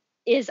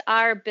is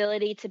our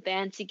ability to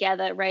band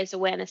together, raise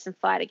awareness, and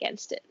fight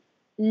against it.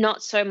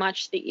 Not so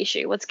much the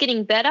issue. What's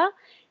getting better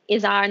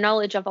is our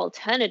knowledge of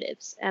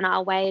alternatives and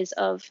our ways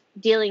of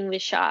dealing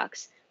with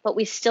sharks, but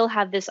we still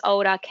have this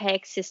old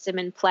archaic system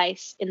in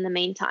place in the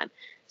meantime.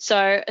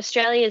 So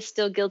Australia is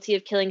still guilty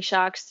of killing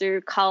sharks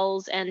through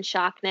culls and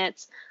shark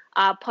nets.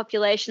 Our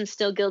population's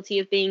still guilty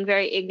of being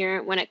very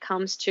ignorant when it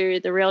comes to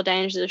the real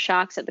dangers of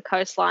sharks at the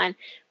coastline.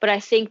 But I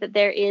think that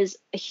there is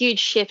a huge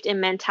shift in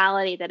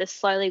mentality that is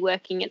slowly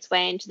working its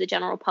way into the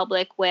general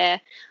public,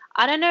 where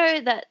I don't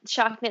know that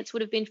shark nets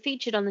would have been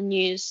featured on the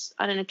news,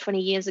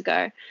 20 years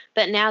ago,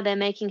 but now they're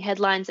making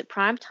headlines at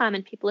prime time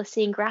and people are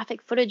seeing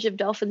graphic footage of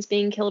dolphins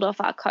being killed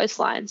off our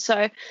coastline.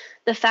 So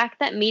the fact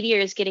that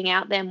media is getting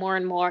out there more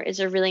and more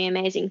is a really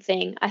amazing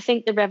thing. I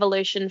think the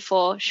revolution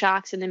for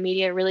sharks in the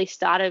media really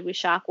started with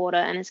shark water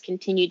and has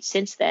continued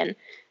since then.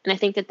 And I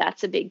think that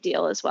that's a big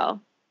deal as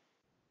well.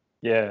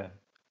 Yeah,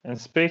 And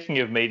speaking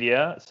of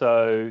media,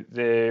 so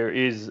there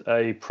is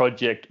a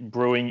project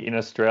brewing in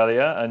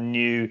Australia, a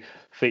new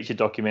feature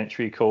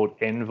documentary called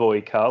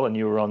Envoy, Carl, and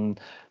you were on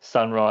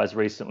Sunrise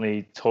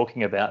recently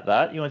talking about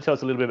that. You want to tell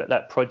us a little bit about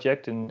that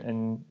project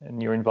and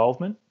your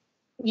involvement?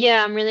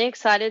 Yeah, I'm really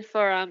excited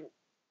for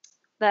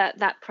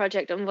that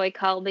project Envoy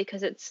Cull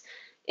because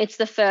it's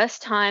the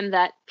first time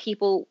that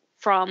people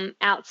from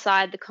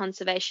outside the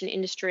conservation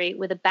industry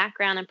with a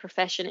background and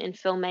profession in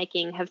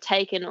filmmaking have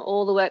taken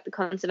all the work the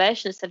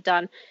conservationists have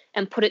done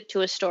and put it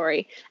to a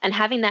story. And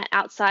having that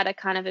outsider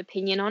kind of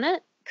opinion on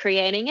it,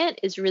 creating it,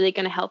 is really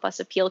going to help us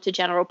appeal to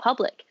general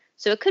public.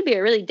 So it could be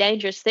a really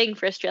dangerous thing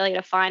for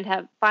Australia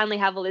to finally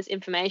have all this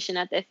information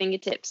at their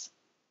fingertips.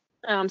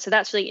 So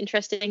that's really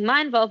interesting.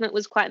 My involvement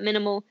was quite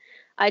minimal.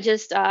 I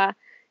just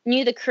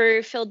knew the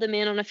crew, filled them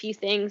in on a few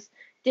things,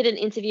 did an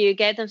interview,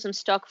 gave them some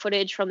stock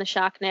footage from the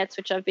shark nets,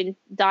 which I've been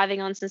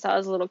diving on since I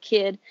was a little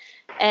kid.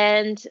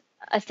 And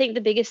I think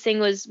the biggest thing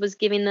was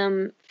giving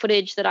them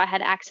footage that I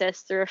had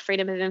access through a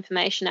Freedom of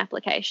Information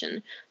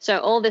application. So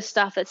all this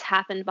stuff that's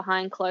happened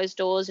behind closed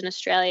doors in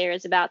Australia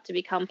is about to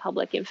become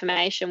public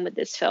information with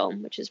this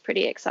film, which is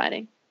pretty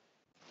exciting.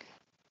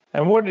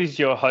 And what is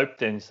your hope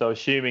then? So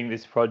assuming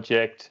this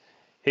project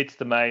hits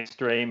the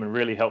mainstream and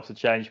really helps to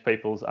change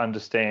people's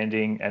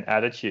understanding and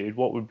attitude,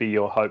 what would be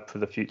your hope for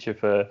the future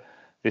for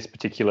this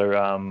particular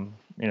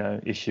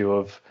issue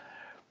of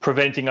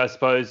preventing, I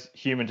suppose,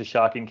 human to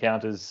shark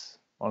encounters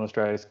on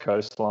Australia's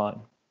coastline?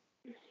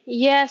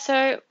 Yeah,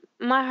 so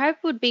my hope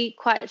would be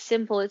quite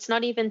simple. It's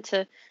not even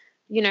to,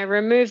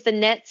 remove the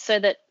nets so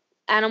that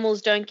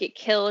animals don't get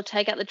killed,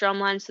 take out the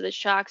drumline so that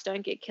sharks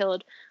don't get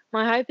killed.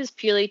 My hope is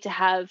purely to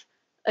have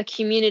a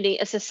community,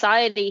 a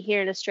society here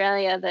in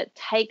Australia that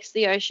takes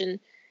the ocean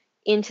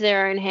into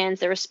their own hands,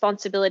 their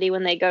responsibility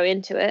when they go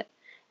into it,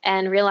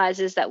 and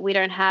realizes that we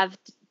don't have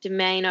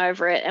domain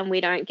over it and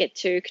we don't get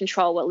to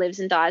control what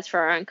lives and dies for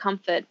our own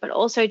comfort, but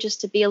also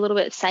just to be a little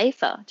bit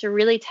safer, to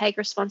really take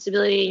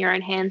responsibility in your own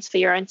hands for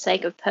your own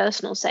sake of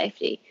personal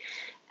safety.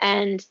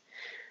 And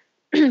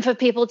for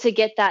people to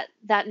get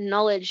that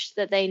knowledge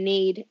that they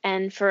need,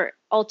 and for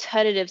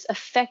alternatives,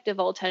 effective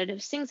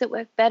alternatives, things that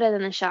work better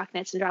than the shark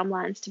nets and drum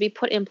lines, to be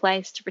put in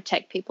place to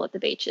protect people at the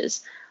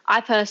beaches. I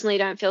personally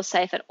don't feel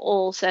safe at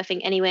all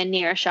surfing anywhere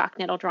near a shark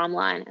net or drum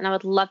line, and I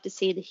would love to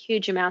see the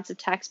huge amounts of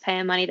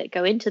taxpayer money that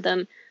go into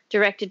them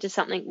directed to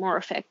something more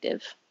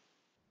effective.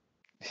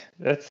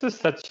 That's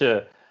just such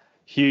a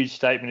huge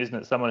statement, isn't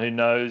it? Someone who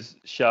knows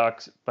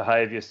sharks'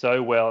 behaviour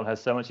so well and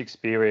has so much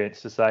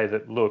experience to say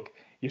that, look,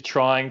 you're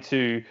trying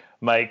to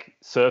make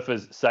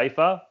surfers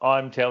safer.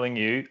 I'm telling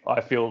you,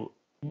 I feel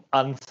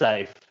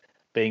unsafe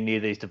being near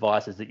these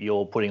devices that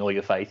you're putting all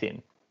your faith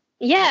in.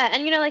 Yeah,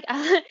 and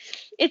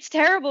it's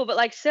terrible, but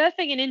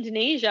surfing in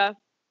Indonesia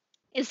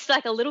is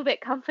a little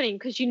bit comforting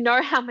because you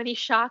know how many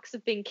sharks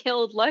have been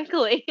killed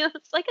locally.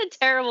 It's a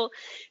terrible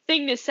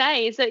thing to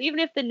say. So even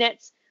if the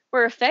nets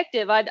were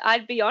effective,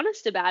 I'd be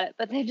honest about it,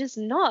 but they're just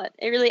not.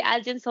 It really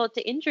adds insult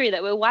to injury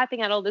that we're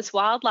wiping out all this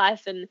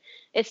wildlife and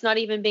it's not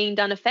even being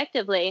done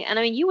effectively. And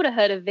I mean, you would have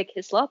heard of Vic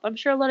Hislop. I'm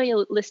sure a lot of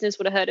your listeners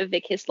would have heard of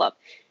Vic Hislop.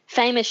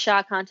 Famous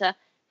shark hunter,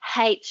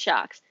 hates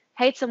sharks,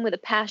 hates them with a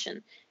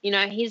passion.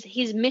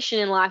 His mission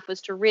in life was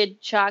to rid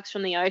sharks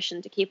from the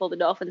ocean to keep all the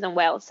dolphins and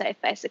whales safe,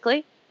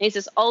 basically. He's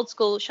this old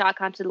school shark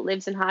hunter that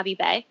lives in Hervey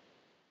Bay.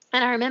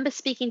 And I remember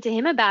speaking to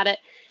him about it,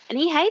 and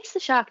he hates the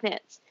shark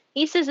nets.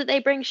 He says that they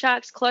bring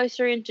sharks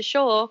closer into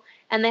shore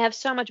and they have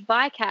so much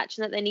bycatch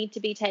and that they need to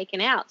be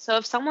taken out. So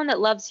if someone that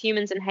loves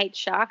humans and hates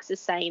sharks is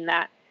saying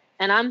that,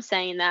 and I'm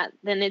saying that,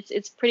 then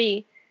it's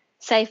pretty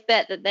safe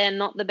bet that they're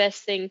not the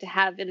best thing to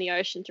have in the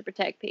ocean to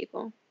protect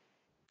people.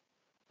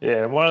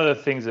 Yeah, one of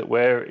the things that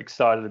we're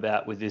excited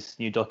about with this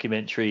new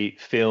documentary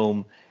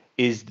film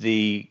is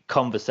the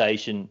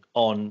conversation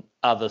on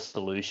other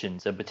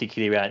solutions, and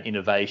particularly around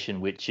innovation,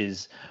 which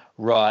is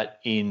right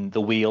in the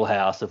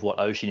wheelhouse of what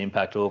Ocean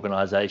Impact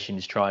Organisation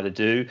is trying to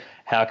do.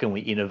 How can we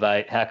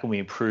innovate? How can we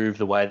improve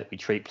the way that we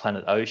treat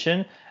planet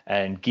ocean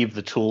and give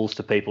the tools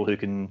to people who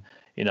can,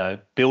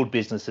 build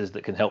businesses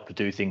that can help to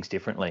do things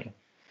differently?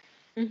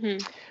 Mm-hmm.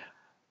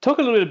 Talk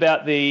a little bit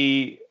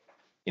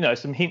about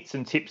some hints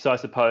and tips, I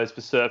suppose,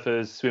 for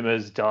surfers,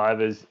 swimmers,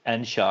 divers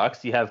and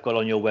sharks. You have got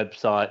on your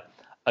website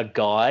a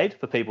guide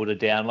for people to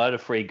download, a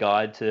free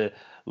guide to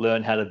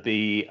learn how to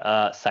be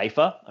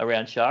safer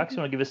around sharks. You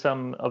want to give us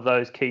some of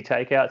those key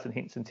takeouts and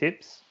hints and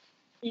tips?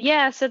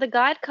 Yeah, so the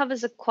guide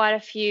covers quite a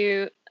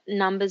few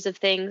numbers of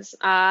things.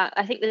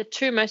 I think the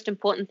two most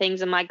important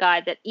things in my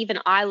guide that even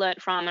I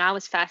learned from and I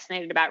was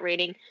fascinated about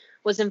reading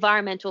was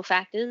environmental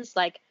factors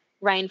like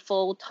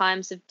rainfall,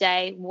 times of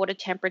day, water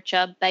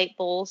temperature, bait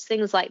balls,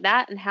 things like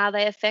that, and how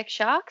they affect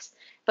sharks,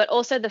 but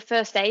also the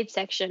first aid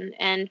section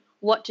and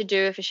what to do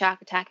if a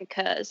shark attack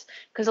occurs.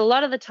 Because a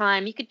lot of the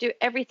time you could do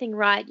everything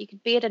right. You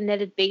could be at a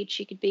netted beach,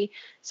 you could be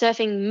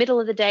surfing middle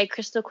of the day,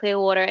 crystal clear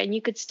water, and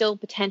you could still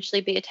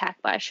potentially be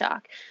attacked by a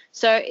shark.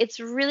 So it's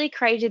really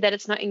crazy that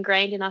it's not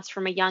ingrained in us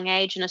from a young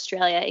age in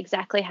Australia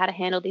exactly how to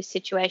handle these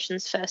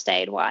situations first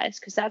aid wise,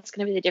 because that's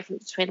going to be the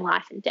difference between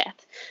life and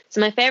death.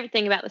 So my favorite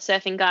thing about the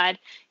surfing guide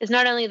is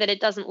not only that it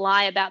doesn't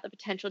lie about the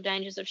potential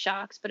dangers of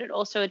sharks, but it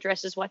also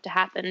addresses what to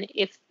happen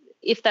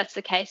if that's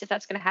the case, if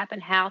that's going to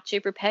happen, how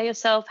to prepare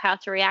yourself, how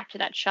to react to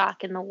that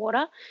shark in the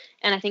water.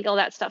 And I think all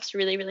that stuff's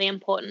really, really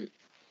important.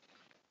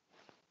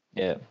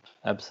 Yeah,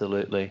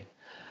 absolutely.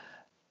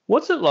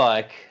 What's it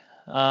like?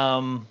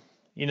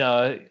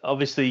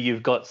 Obviously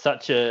you've got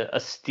such a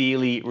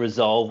steely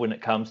resolve when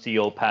it comes to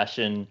your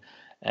passion,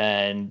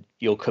 and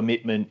your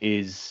commitment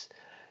is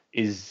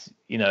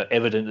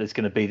evident that it's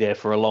going to be there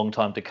for a long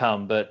time to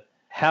come. But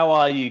how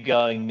are you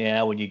going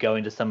now when you go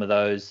into some of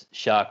those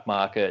shark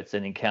markets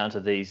and encounter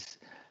these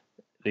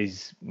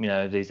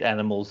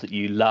animals that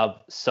you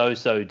love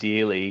so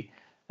dearly,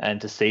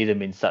 and to see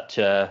them in such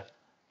a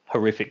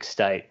horrific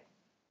state?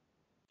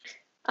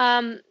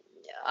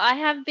 I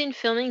have been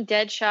filming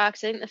dead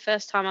sharks. I think the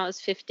first time I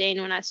was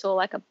 15 when I saw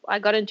I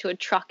got into a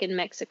truck in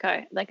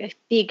Mexico, like a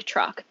big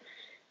truck,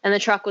 and the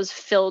truck was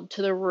filled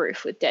to the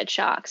roof with dead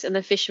sharks, and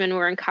the fishermen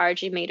were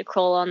encouraging me to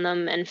crawl on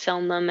them and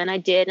film them, and I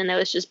did, and there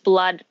was just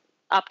blood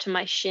up to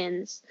my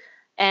shins.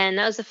 And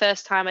that was the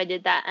first time I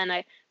did that, and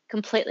I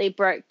completely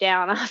broke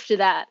down after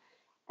that.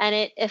 And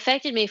it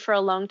affected me for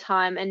a long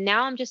time. And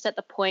now I'm just at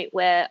the point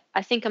where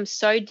I think I'm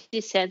so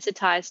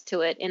desensitized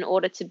to it in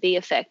order to be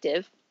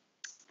effective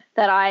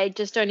that I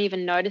just don't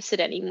even notice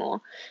it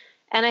anymore.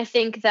 And I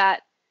think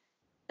that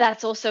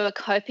that's also a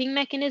coping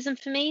mechanism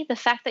for me. The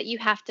fact that you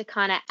have to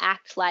kind of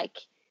act like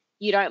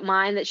you don't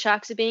mind that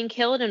sharks are being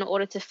killed in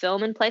order to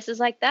film in places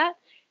like that,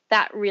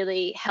 that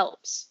really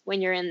helps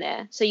when you're in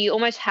there. So you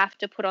almost have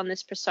to put on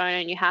this persona,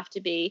 and you have to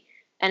be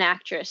an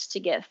actress to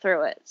get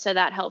through it. So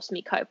that helps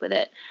me cope with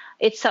it.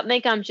 It's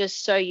something I'm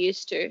just so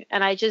used to.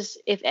 And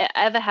if I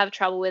ever have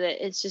trouble with it,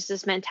 it's just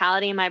this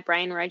mentality in my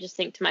brain where I just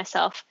think to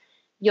myself,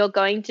 you're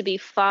going to be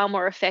far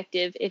more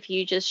effective if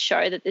you just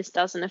show that this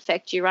doesn't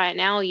affect you right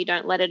now, or you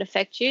don't let it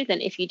affect you,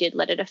 than if you did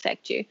let it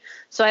affect you.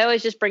 So I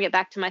always just bring it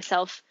back to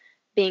myself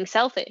being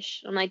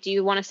selfish. I'm like, do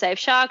you want to save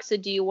sharks, or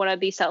do you want to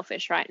be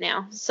selfish right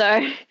now?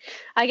 So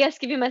I guess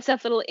giving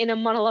myself little inner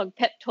monologue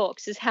pep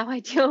talks is how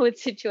I deal with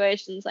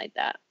situations like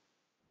that.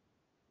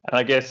 And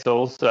I guess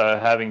also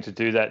having to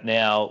do that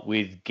now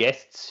with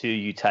guests who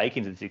you take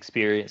into this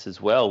experience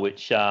as well,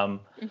 which I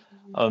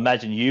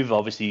imagine you've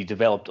obviously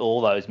developed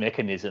all those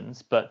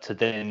mechanisms, but to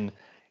then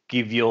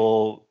give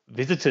your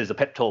visitors a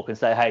pep talk and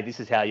say, hey, this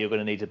is how you're going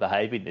to need to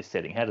behave in this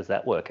setting. How does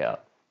that work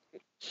out?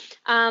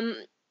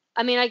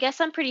 I mean, I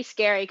guess I'm pretty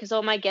scary because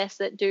all my guests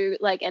that do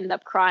end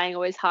up crying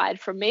always hide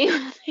from me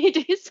when they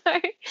do so.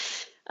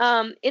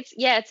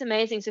 It's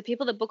amazing. So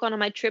people that book on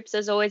my trips,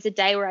 there's always a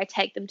day where I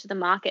take them to the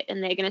market,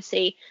 and they're going to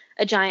see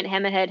a giant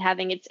hammerhead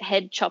having its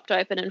head chopped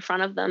open in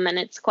front of them, and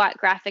it's quite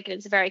graphic and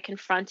it's very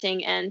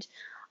confronting, and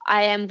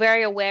I am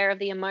very aware of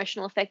the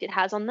emotional effect it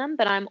has on them,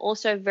 but I'm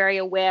also very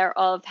aware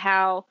of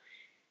how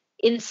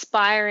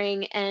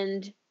inspiring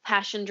and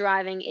passion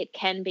driving it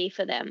can be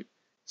for them.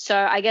 So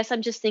I guess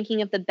I'm just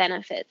thinking of the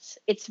benefits.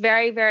 It's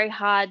very, very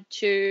hard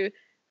to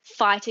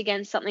fight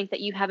against something that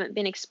you haven't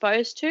been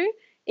exposed to.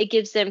 It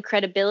gives them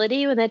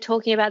credibility when they're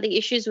talking about the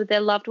issues with their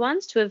loved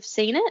ones to have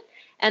seen it.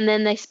 And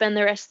then they spend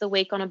the rest of the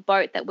week on a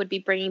boat that would be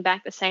bringing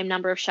back the same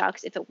number of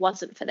sharks if it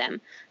wasn't for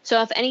them.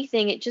 So if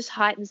anything, it just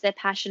heightens their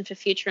passion for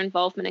future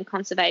involvement in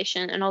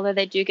conservation. And although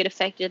they do get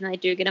affected and they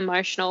do get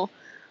emotional,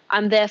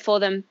 I'm there for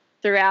them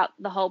throughout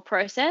the whole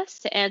process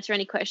to answer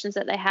any questions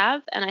that they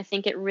have. And I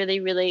think it really,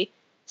 really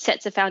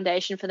sets a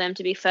foundation for them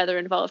to be further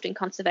involved in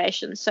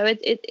conservation. So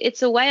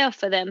it's a way off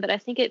for them, but I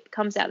think it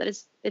comes out that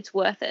it's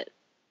worth it.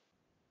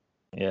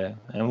 Yeah,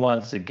 and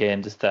once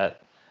again, just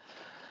that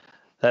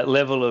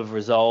level of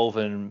resolve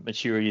and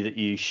maturity that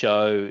you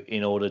show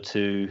in order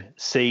to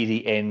see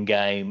the end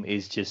game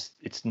is just,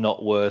 it's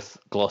not worth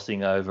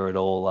glossing over at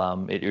all.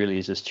 It really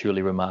is just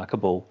truly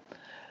remarkable.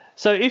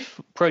 So if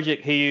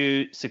Project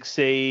Hiu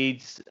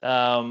succeeds,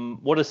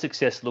 what does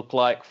success look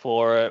like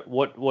for it?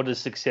 What does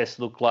success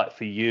look like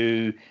for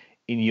you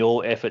in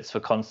your efforts for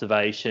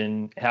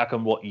conservation? How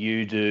can what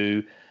you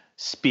do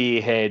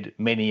spearhead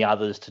many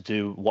others to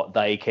do what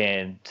they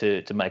can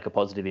to make a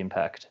positive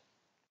impact?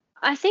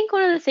 I think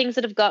one of the things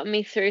that have gotten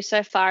me through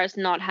so far is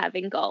not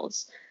having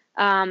goals,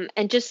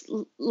 and just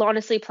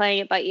honestly playing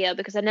it by ear,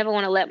 because I never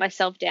want to let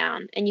myself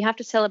down. And you have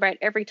to celebrate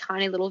every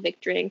tiny little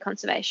victory in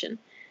conservation.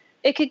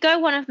 It could go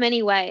one of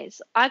many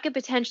ways. I could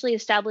potentially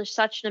establish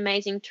such an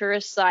amazing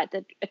tourist site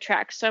that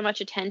attracts so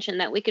much attention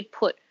that we could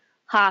put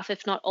half,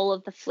 if not all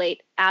of the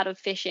fleet out of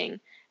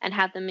fishing and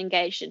have them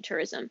engaged in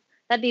tourism.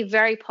 That'd be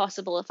very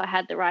possible if I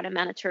had the right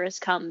amount of tourists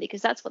come,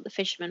 because that's what the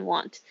fishermen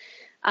want.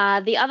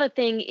 The other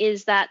thing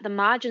is that the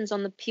margins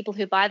on the people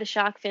who buy the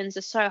shark fins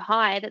are so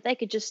high that they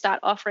could just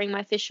start offering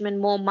my fishermen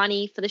more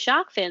money for the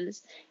shark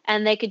fins,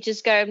 and they could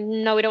just go,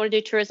 no, we don't want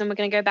to do tourism, we're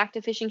going to go back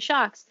to fishing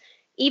sharks.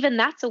 even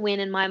that's a win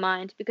in my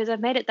mind because I've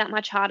made it that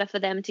much harder for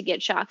them to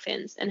get shark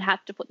fins and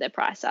have to put their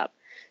price up.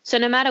 So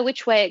no matter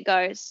which way it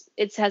goes,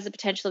 it has the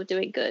potential of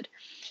doing good.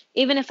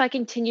 Even if I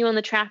continue on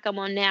the track I'm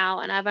on now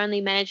and I've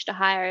only managed to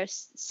hire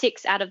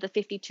 6 out of the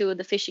 52 of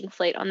the fishing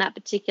fleet on that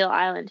particular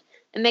island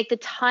and make the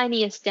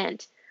tiniest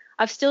dent,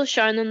 I've still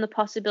shown them the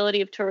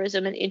possibility of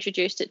tourism and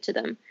introduced it to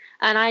them.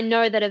 And I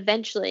know that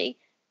eventually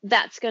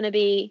that's going to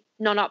be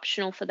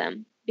non-optional for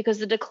them because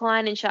the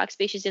decline in shark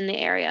species in the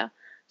area.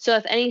 So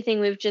if anything,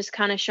 we've just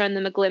kind of shown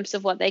them a glimpse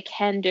of what they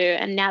can do,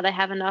 and now they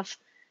have enough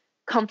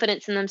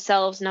confidence in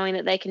themselves knowing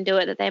that they can do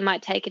it, that they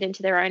might take it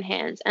into their own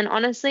hands. And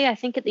honestly, I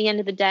think at the end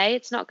of the day,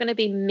 it's not going to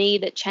be me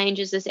that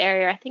changes this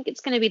area. I think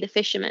it's going to be the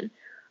fishermen.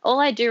 All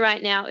I do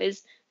right now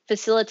is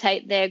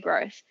facilitate their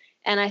growth.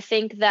 And I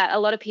think that a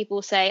lot of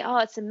people say, oh,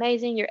 it's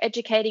amazing, you're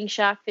educating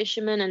shark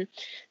fishermen. And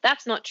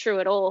that's not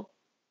true at all.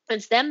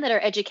 It's them that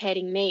are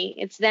educating me.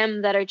 It's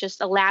them that are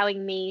just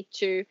allowing me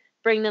to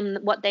bring them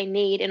what they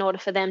need in order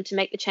for them to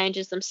make the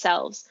changes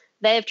themselves.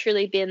 They have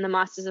truly been the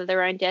masters of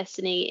their own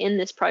destiny in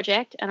this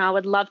project, and I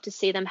would love to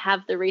see them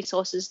have the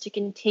resources to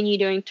continue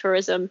doing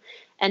tourism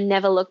and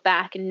never look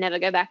back and never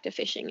go back to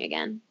fishing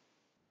again.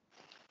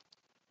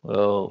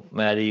 Well,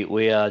 Maddie,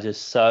 we are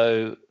just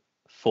so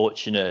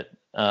fortunate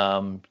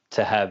to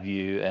have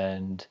you,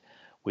 and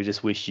we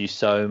just wish you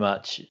so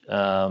much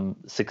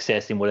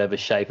success in whatever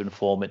shape and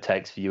form it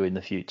takes for you in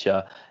the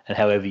future and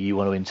however you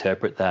want to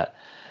interpret that.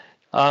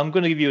 I'm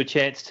going to give you a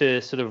chance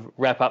to sort of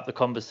wrap up the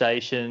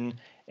conversation.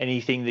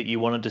 Anything that you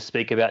wanted to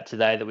speak about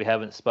today that we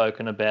haven't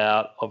spoken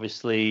about?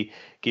 Obviously,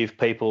 give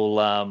people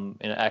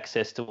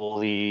access to all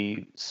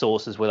the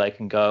sources where they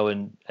can go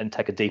and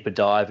take a deeper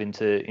dive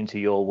into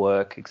your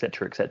work, et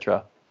cetera, et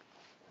cetera.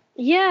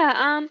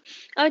 Yeah,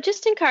 I would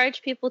just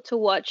encourage people to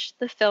watch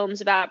the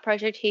films about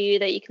Project Hear You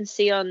that you can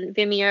see on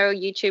Vimeo,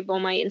 YouTube, or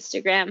my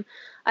Instagram.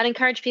 I'd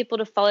encourage people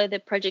to follow the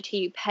Project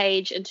Hear You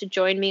page and to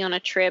join me on a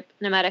trip.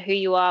 No matter who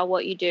you are,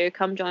 what you do,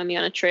 come join me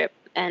on a trip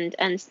and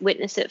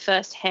witness it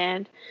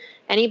firsthand.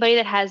 Anybody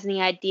that has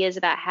any ideas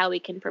about how we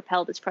can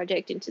propel this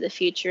project into the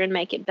future and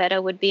make it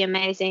better would be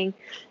amazing.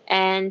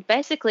 And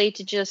basically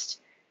to just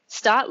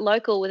start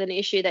local with an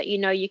issue that you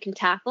know you can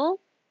tackle.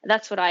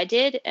 That's what I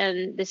did,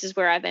 and this is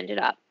where I've ended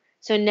up.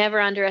 So never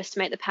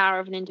underestimate the power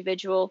of an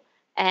individual,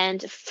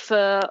 and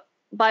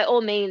by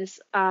all means,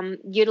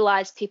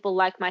 utilize people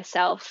like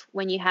myself.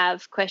 When you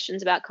have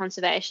questions about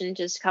conservation,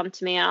 just come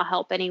to me. I'll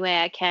help any way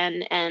I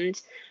can.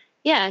 And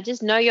yeah,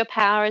 just know your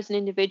power as an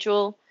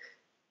individual.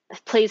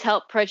 Please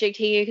help Project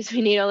Hear You because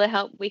we need all the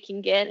help we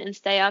can get, and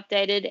stay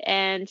updated.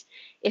 And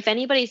if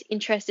anybody's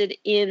interested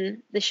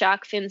in the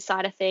shark fin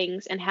side of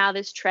things and how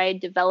this trade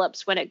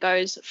develops when it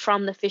goes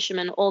from the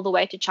fishermen all the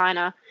way to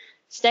China,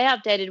 stay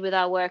updated with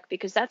our work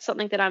because that's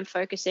something that I'm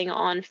focusing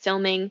on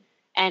filming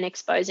and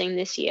exposing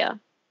this year.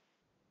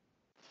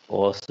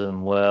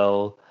 Awesome.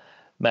 Well,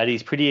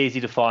 Maddie's pretty easy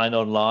to find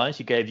online.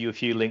 She gave you a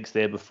few links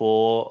there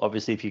before.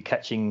 Obviously, if you're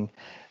catching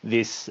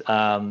this,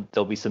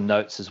 there'll be some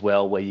notes as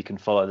well where you can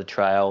follow the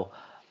trail.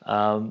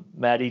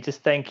 Maddie,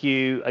 just thank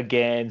you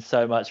again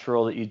so much for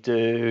all that you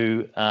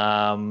do.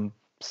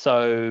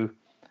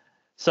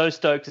 So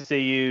stoked to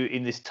see you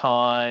in this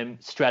time,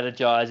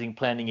 strategizing,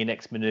 planning your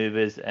next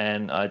maneuvers,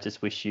 and I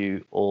just wish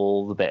you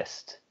all the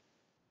best.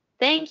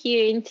 Thank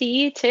you, and to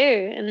you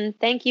too. And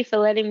thank you for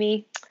letting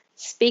me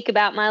speak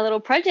about my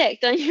little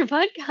project on your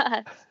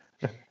podcast.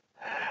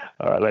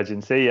 All right,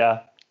 legend. See ya.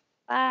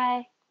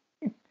 Bye.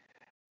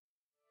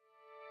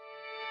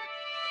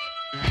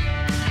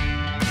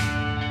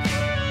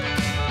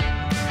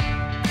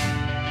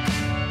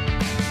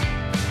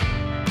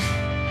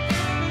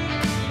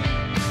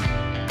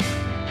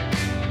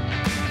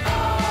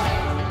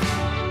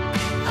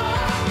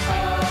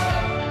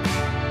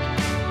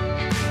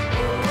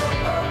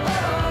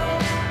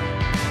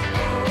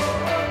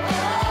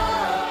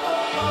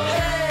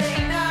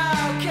 Hey,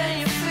 now can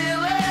you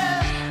feel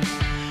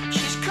it?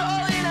 She's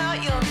calling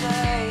out your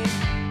name.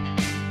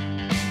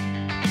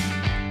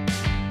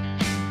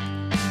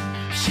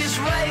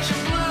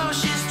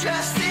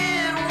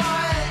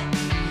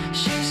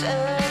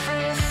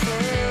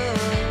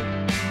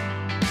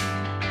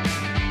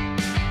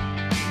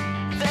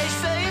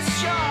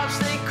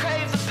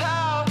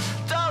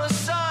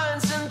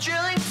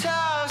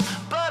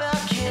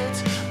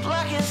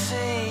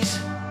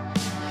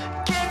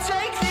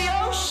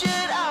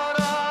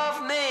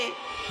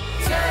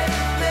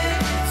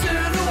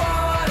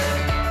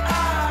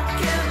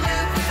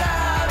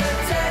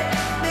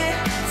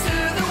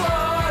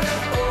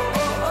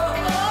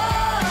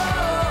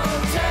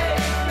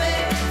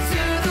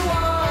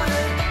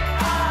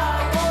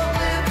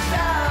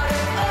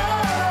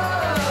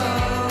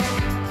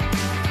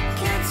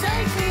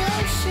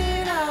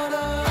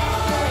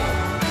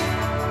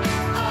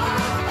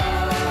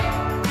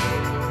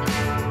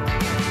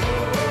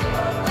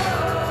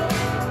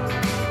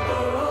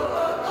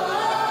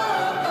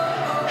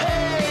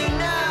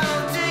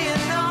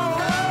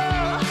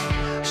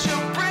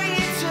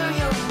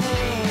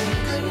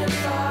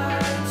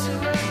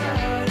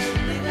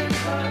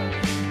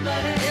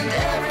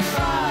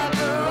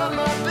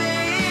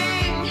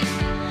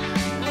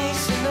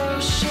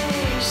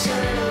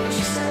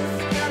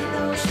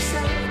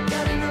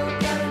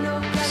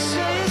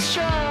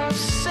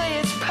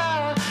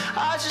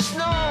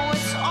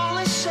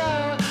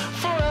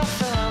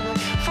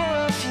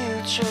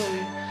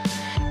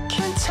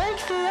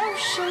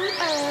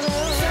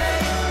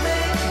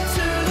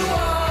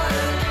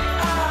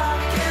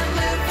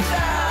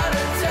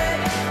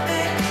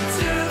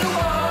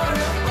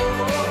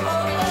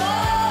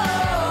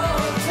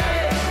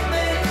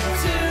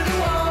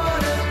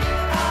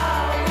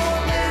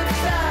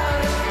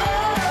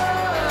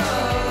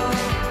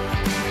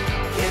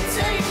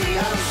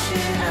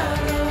 ocean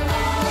out of